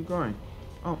let's keep going.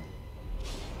 Oh.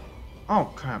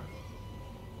 Oh, crap.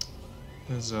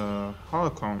 There's a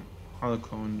holocron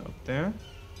up there.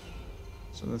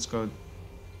 So let's go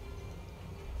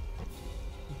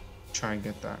try and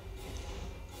get that.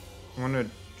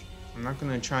 I'm not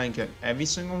gonna try and get every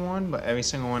single one, but every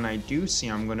single one I do see,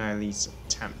 I'm gonna at least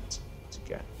attempt to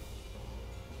get.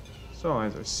 So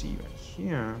as I see right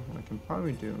here, what I can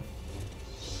probably do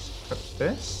is cut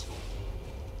this.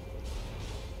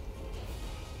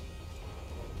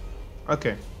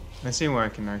 Okay, let's see what I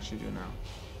can actually do now.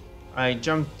 I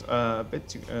jumped a bit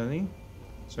too early,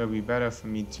 so it'd be better for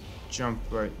me to jump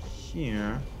right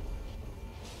here.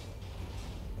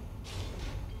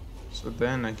 So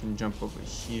then I can jump over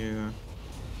here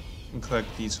and collect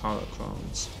these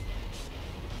holoclones.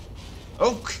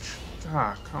 Oh,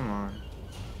 God, come on.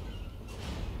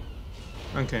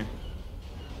 Okay.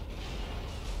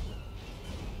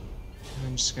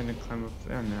 I'm just gonna climb up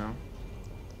there now.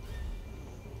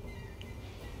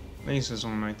 At least there's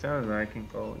one right there that I can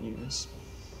go use.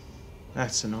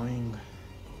 That's annoying.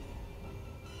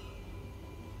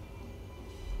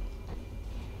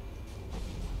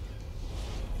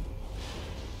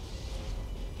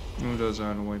 Move those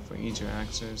out of the way for easier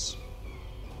access.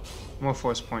 More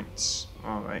force points.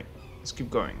 Alright, let's keep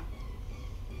going.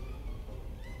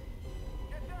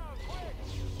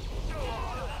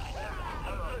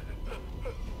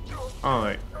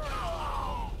 Alright.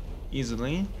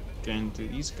 Easily getting through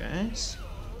these guys.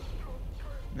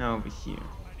 Now over here.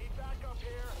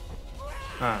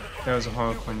 Ah, there was a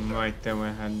holocron right there where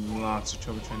I had lots of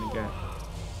trouble trying to get.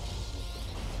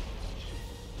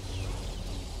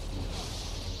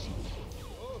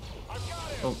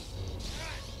 Oh.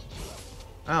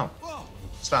 Ow.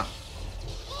 Stop.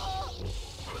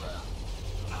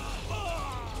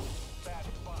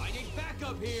 I need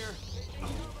backup here.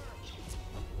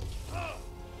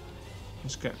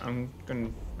 I'm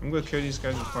gonna kill these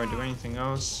guys before I do anything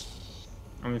else.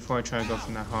 And before I try to go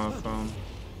from that holocron.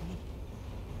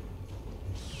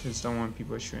 Because I don't want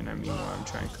people shooting at me while I'm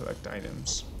trying to collect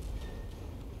items.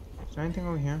 Is there anything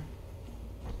over here?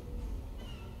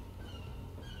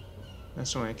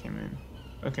 That's the way I came in.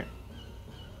 Okay.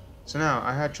 So now,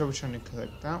 I had trouble trying to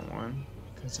collect that one,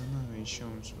 because I'm not really sure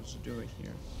I'm supposed to do it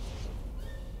here.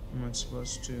 Am I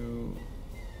supposed to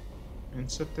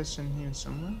insert this in here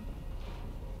somewhere?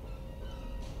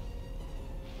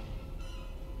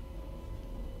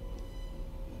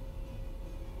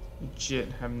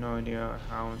 Legit have no idea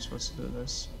how I'm supposed to do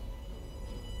this.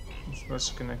 I'm supposed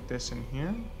to connect this in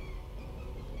here.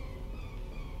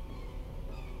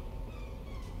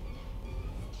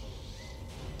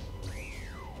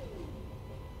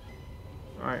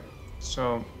 Alright,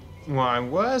 so what I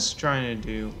was trying to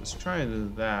do was try to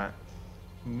do that.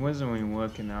 It wasn't really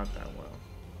working out that well.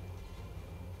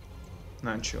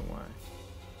 Not sure why.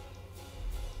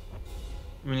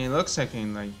 I mean, it looks like I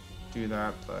can like do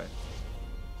that, but it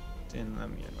didn't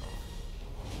let me at all.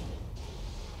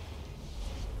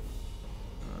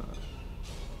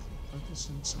 Put this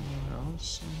in somewhere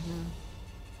else in here.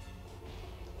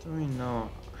 Don't really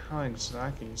know how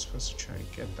exactly you're supposed to try to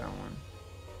get that one.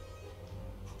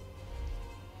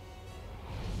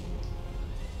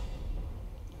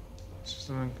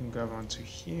 So I can grab onto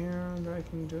here that I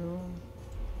can do.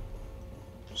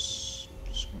 Just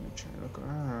gonna try to look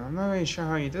around. I'm not really sure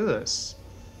how you do this.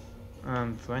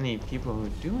 For any people who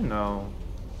do know,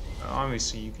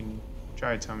 obviously you can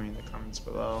try to tell me in the comments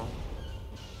below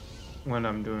what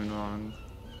I'm doing wrong.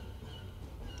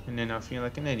 And then I'll feel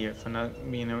like an idiot for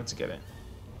not being able to get it.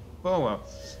 But oh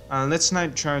well. Let's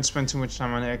not try and spend too much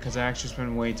time on it, because I actually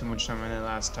spent way too much time on it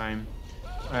last time.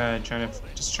 Trying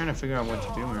to figure out what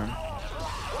to do, man.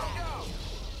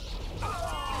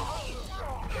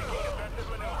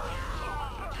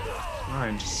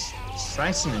 Alright, just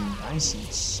slicing and dicing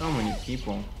so many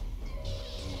people.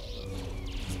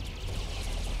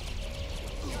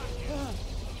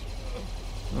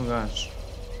 Oh gosh.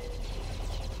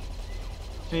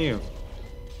 Hey you.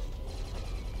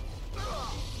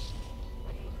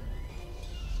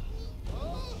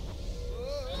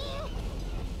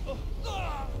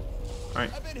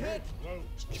 Alright.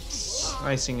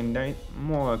 Slicing and dicing,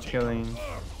 more killing.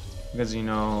 Because, you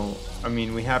know, I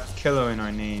mean, we have killer in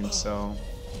our name, so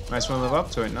might as well live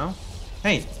up to it, no?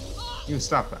 Hey, you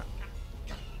stop that.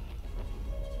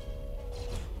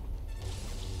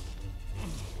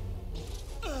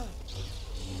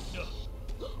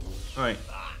 Alright,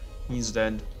 he's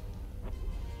dead.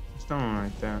 There's no one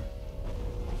right there.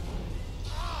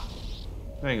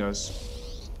 There he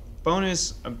goes.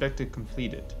 Bonus objective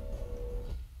completed.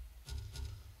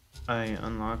 I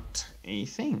unlocked a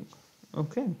thing.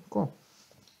 Okay, cool.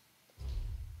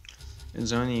 Is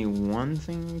there only one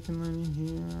thing we can learn in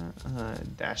here?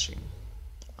 Dashing.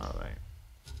 Alright.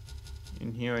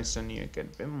 In here I still need to get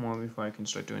a bit more before I can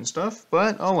start doing stuff,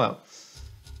 but oh well.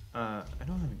 I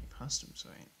don't have any costumes,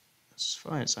 right? As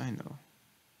far as I know.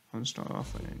 I don't start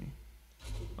off with any.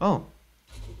 Oh!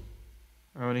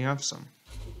 I already have some.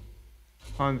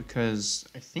 Probably because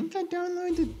I think I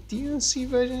downloaded the DLC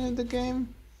version of the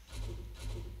game.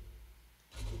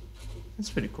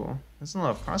 That's pretty cool. There's a lot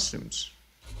of costumes.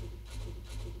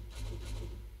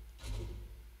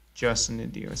 Just in the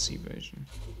DLC version.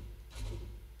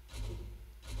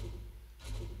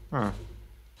 Huh.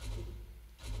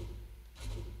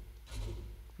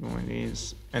 One of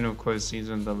these. And of course these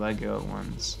are the regular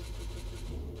ones.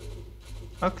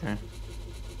 Okay.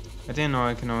 I didn't know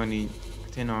I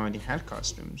didn't already have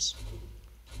costumes.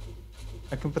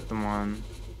 I can put them on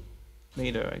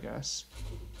later, I guess.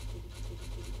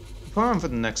 Put on for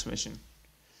the next mission.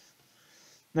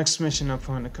 Next mission, I'll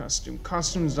put on a costume.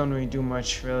 Costumes don't really do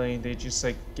much, really. They just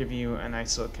like give you a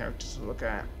nice little character to look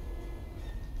at,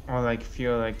 or like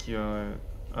feel like you're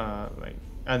like,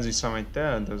 as you saw right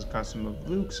there, there's a costume of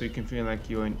Luke, so you can feel like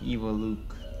you're an evil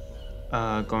Luke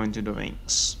going to the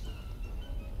ranks.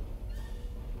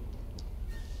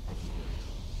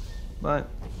 But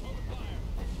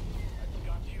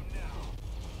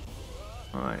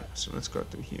alright, so let's go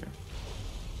through here.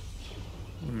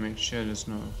 Make sure there's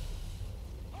no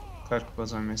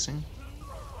collectibles I'm missing.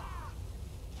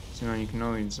 So you know you can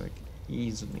always like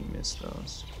easily miss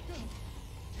those.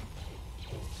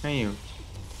 Hey you.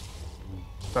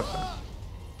 Stop that.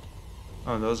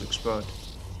 Oh, those explode.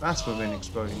 That's what's been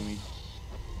exploding me.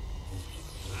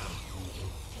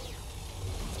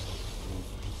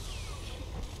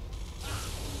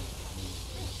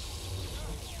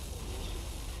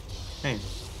 Hey,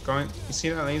 you see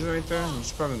that laser right there? You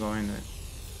should probably go in there.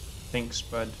 Thanks,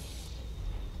 bud.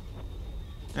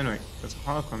 Anyway, there's a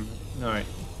hologram. Alright.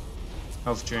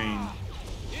 Health drain.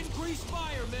 Increase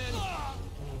fire, men.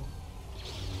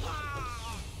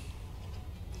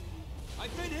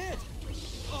 I've been hit.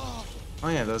 Oh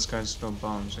yeah, those guys throw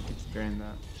bombs. I keep forgetting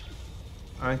that.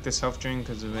 I like this health drain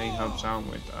because it really helps out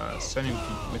with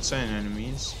certain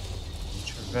enemies,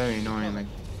 which are very annoying, like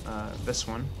this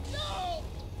one.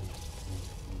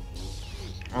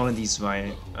 All of these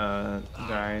guys,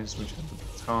 which have the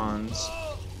batons,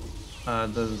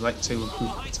 the lightsaber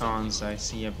proof batons that I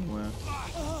see everywhere.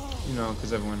 You know,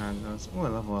 because everyone has those. Oh, I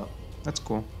level up. That's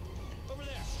cool.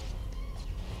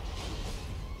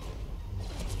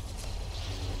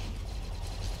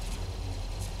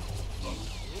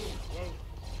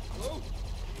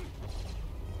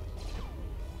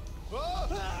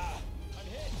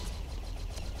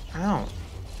 Ow.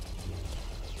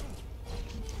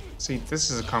 See, this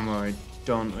is a combo I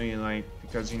don't really like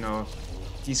because, you know,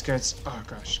 these guys. Oh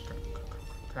gosh,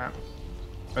 crap.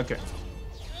 Okay.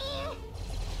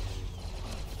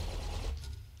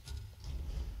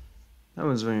 That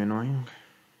was very annoying.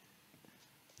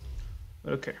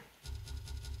 But okay.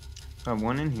 I have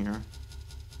one in here.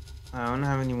 I don't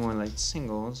have any more like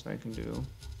singles that I can do.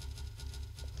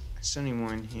 I still need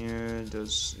more in here.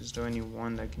 Is there any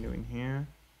one that I can do in here?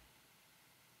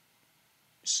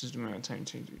 This is the amount of time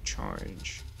to do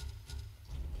charge.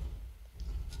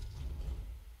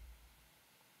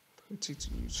 Ability to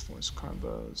use force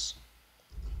combos.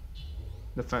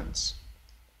 Defense.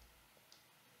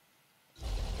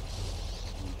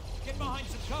 Get behind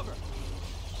some cover.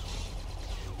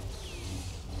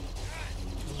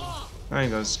 There he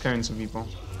goes, carrying some people.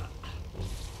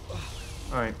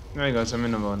 Alright, there he goes, I'm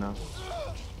in a roll now.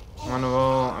 I'm on a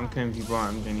roll, I'm killing people,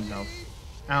 I'm gaining health.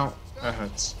 Ow, that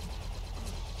hurts.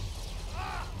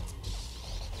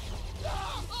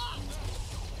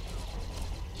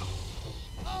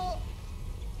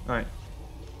 Alright.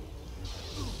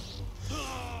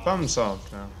 Problem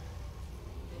solved now.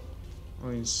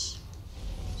 Always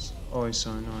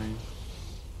so annoying.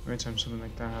 Every time something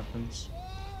like that happens.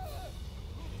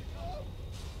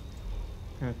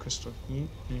 Kind of crystal heat,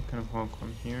 any kind of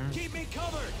holocron here. Keep me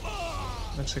covered.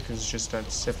 Looks like it's just that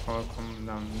Sith holocron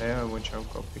down there, which I'll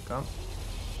go pick up.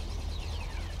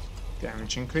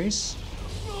 Damage increase.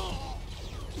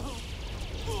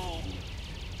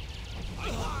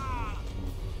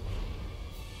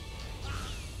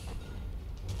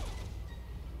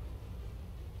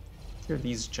 Clear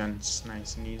these gents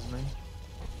nice and easily.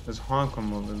 There's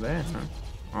holocron over there,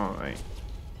 huh? Alright.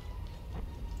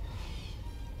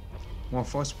 More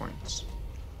force points.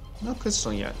 No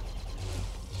crystal yet.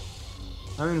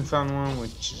 I haven't found one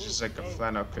which is just like a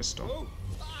flat out crystal.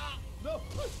 No,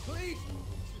 please.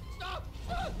 Stop.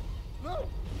 No.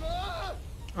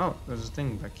 Oh, there's a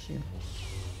thing back here.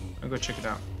 I'll go check it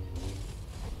out.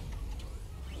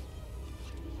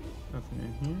 Nothing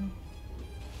in here.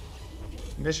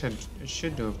 I guess I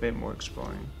should do a bit more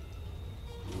exploring.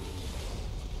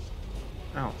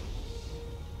 Ow.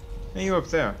 Hey, you up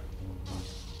there.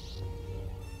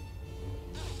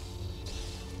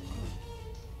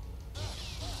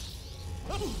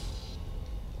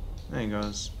 There he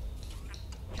goes.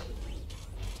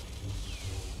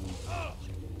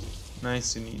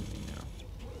 Nice and easy now.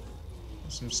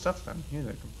 There's some stuff down here that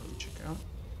I can probably check out.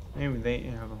 Maybe they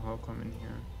have a holocron in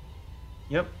here.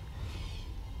 Yep.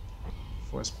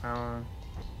 Force power.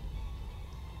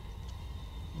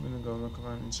 I'm gonna go look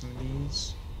around in some of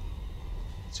these.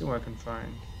 See what I can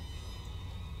find.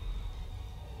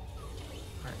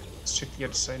 Alright, let's check the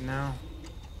other side now.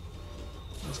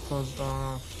 That's closed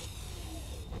off.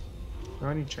 Did I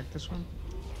already check this one?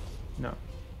 No.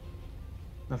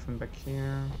 Nothing back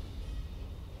here.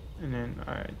 And then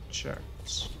I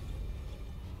checked.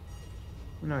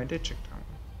 No, I did check that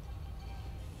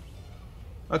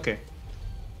one. Okay.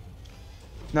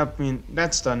 That mean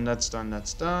that's done. That's done.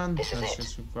 That's done. This is Let's it.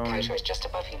 just keep going. Kotor is just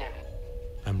above you now.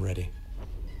 I'm ready.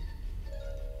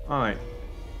 All right.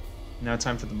 Now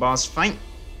time for the boss fight.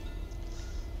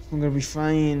 We're gonna be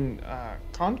fighting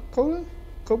Koda?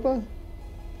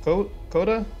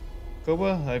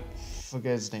 I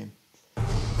forget his name.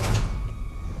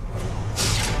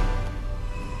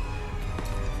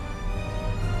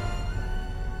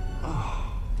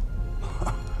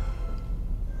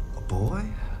 Boy?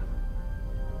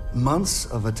 Months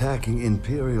of attacking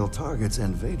Imperial targets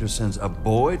and Vader sends a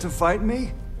boy to fight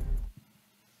me?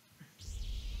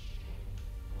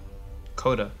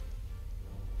 Koda.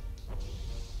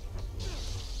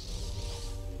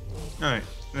 Alright,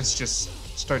 let's just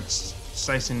start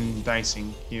slicing and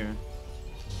dicing here.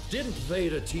 Didn't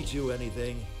Vader teach you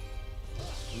anything?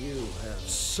 You have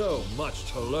so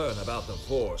much to learn about the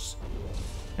Force.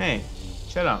 Hey,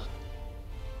 shut up.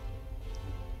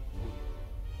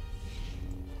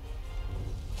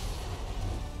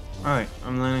 Alright,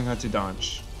 I'm learning how to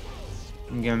dodge.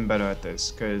 I'm getting better at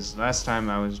this, because last time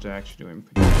I was actually doing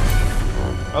pretty good.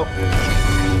 Oh!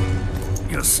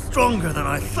 You're stronger than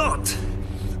I thought,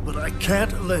 but I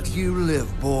can't let you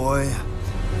live, boy.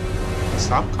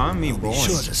 Stop calling me boy. Be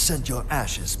sure to send your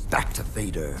ashes back to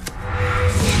Vader.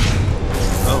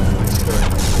 Oh, that's good.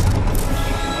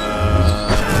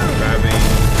 Grabbing.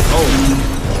 Oh,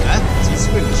 he's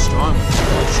really strong.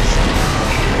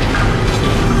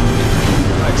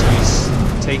 Alright, so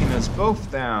he's taking us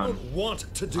both down. I don't want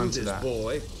to do this,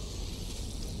 boy.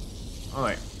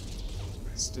 Alright,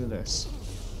 let's do this.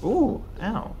 Ooh,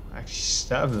 ow. I actually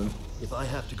stabbed him. If I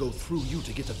have to go through you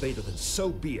to get to Vader, then so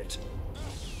be it.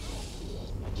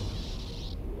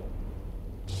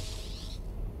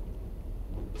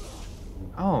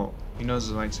 Oh, he knows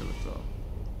the lightsaber throw.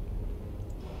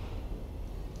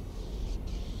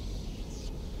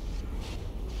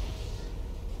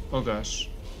 Oh gosh.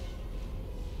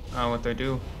 What do I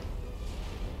do?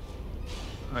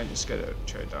 I just gotta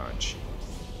try to dodge.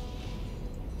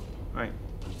 Alright.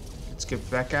 Let's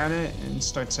get back at it and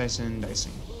start slicing and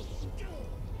dicing.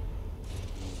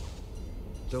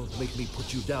 Don't make me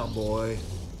put you down, boy.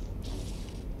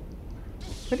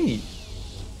 Pretty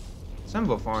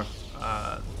simple for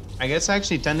I guess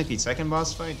actually technically second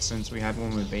boss fight since we had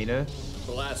one with Vader.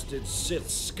 Blasted Sith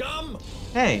scum!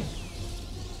 Hey!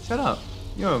 Shut up.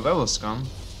 You're a rebel scum.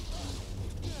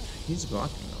 He's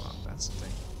blocking a lot, that's the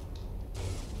thing.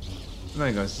 There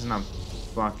he goes, he's not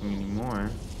blocking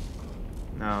anymore.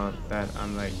 Now that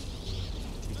I'm like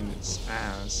kicking his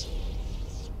ass.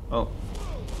 Oh.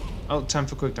 Oh, time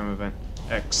for quick time event.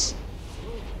 X.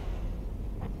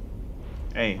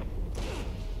 A.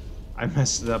 I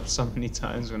messed it up so many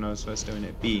times when I was first doing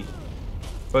it. B.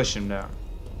 Push him down.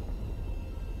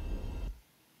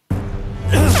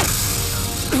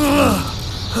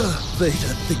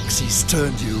 Vader thinks he's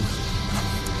turned you,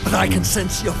 but I can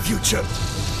sense your future.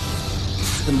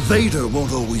 And Vader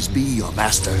won't always be your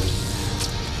master.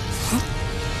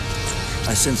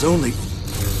 I sense only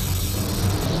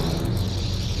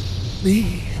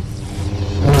me.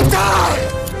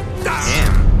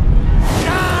 Damn.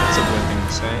 That's a weird thing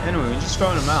to say. Anyway, we're just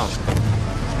throwing him out.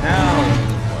 Now,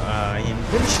 I'm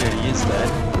pretty sure he is dead.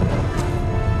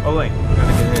 Oh wait, we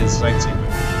gotta get his lightsaber.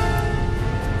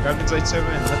 Grab his lightsaber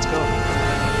and let's go.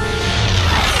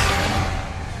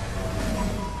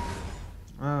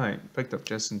 Alright, picked up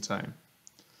just in time.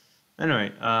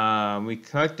 Anyway, we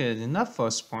collected enough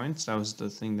force points. That was the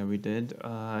thing that we did.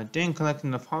 Didn't collect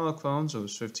enough holoclones. There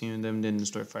was 15 of them. Didn't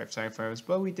destroy 5 TIE fighters,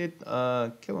 but we did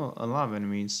kill a lot of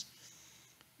enemies.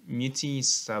 Muti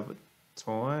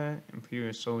Saboteur,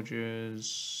 Imperial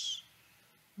soldiers,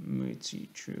 Muti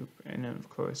troop, and then of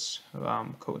course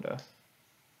Ram Koda.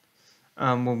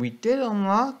 What we did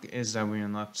unlock is that we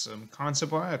unlocked some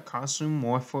concept art, a costume,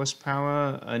 more force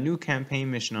power, a new campaign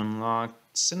mission unlocked,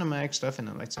 cinematic stuff, and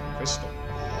a lightsaber crystal.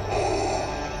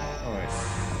 Alright.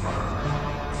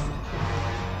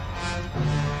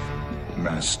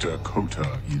 Master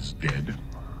Kota is dead?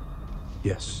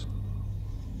 Yes.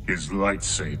 His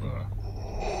lightsaber.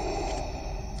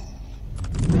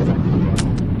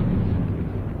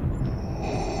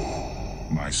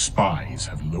 My spies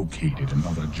have located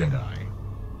another Jedi.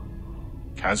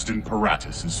 Kazdan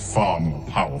Paratus is far more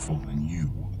powerful than you.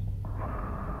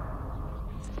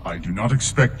 I do not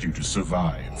expect you to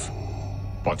survive,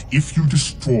 but if you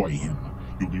destroy him,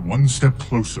 you'll be one step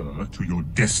closer to your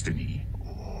destiny.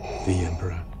 The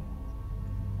Emperor?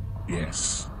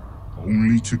 Yes.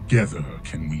 Only together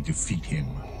can we defeat him.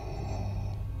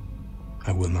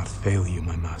 I will not fail you,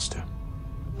 my master.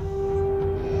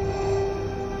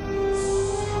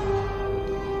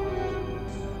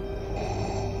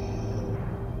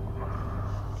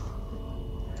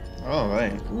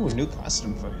 Alright. Ooh, new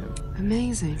costume for him.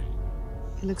 Amazing.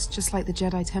 It looks just like the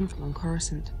Jedi Temple on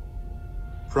Coruscant.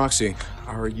 Proxy,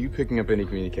 are you picking up any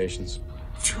communications?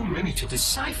 Too many to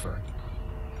decipher.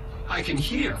 I can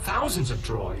hear thousands of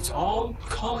droids all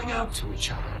calling out to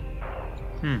each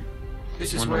other.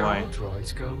 This is Wonder where why. all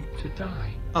droids go to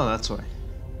die. Oh, that's why.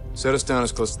 Set us down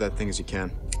as close to that thing as you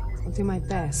can. I'll do my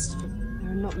best, but there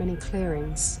are not many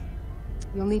clearings.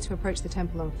 You'll need to approach the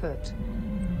temple on foot.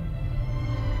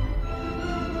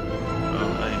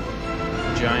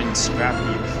 Alright. Giant scrap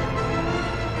heap.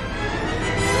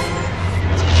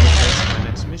 That's my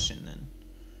next mission then.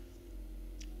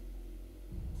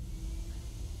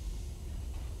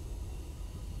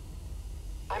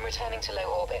 I'm returning to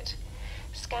low orbit.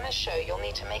 Scanners show you'll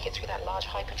need to make it through that large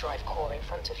hyperdrive core in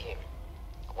front of you.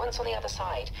 Once on the other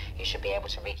side, you should be able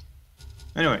to reach...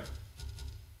 Anyway,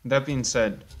 that being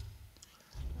said,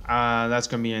 that's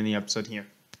gonna be in the episode here.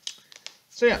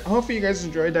 So yeah, hopefully you guys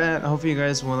enjoyed that. Hopefully you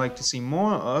guys would like to see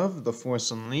more of The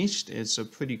Force Unleashed. It's a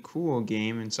pretty cool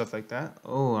game and stuff like that.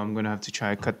 Oh, I'm gonna have to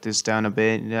try to cut this down a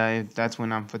bit. That's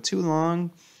went on for too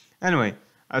long. Anyway,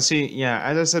 I'll see. Yeah,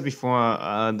 as I said before,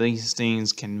 these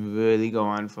things can really go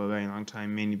on for a very long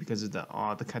time, mainly because of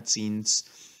all the cutscenes.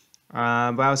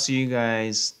 But I'll see you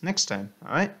guys next time.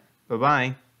 All right, bye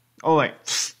bye. Oh wait,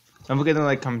 don't forget to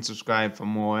like, comment, subscribe for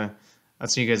more. I'll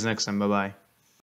see you guys next time. Bye bye.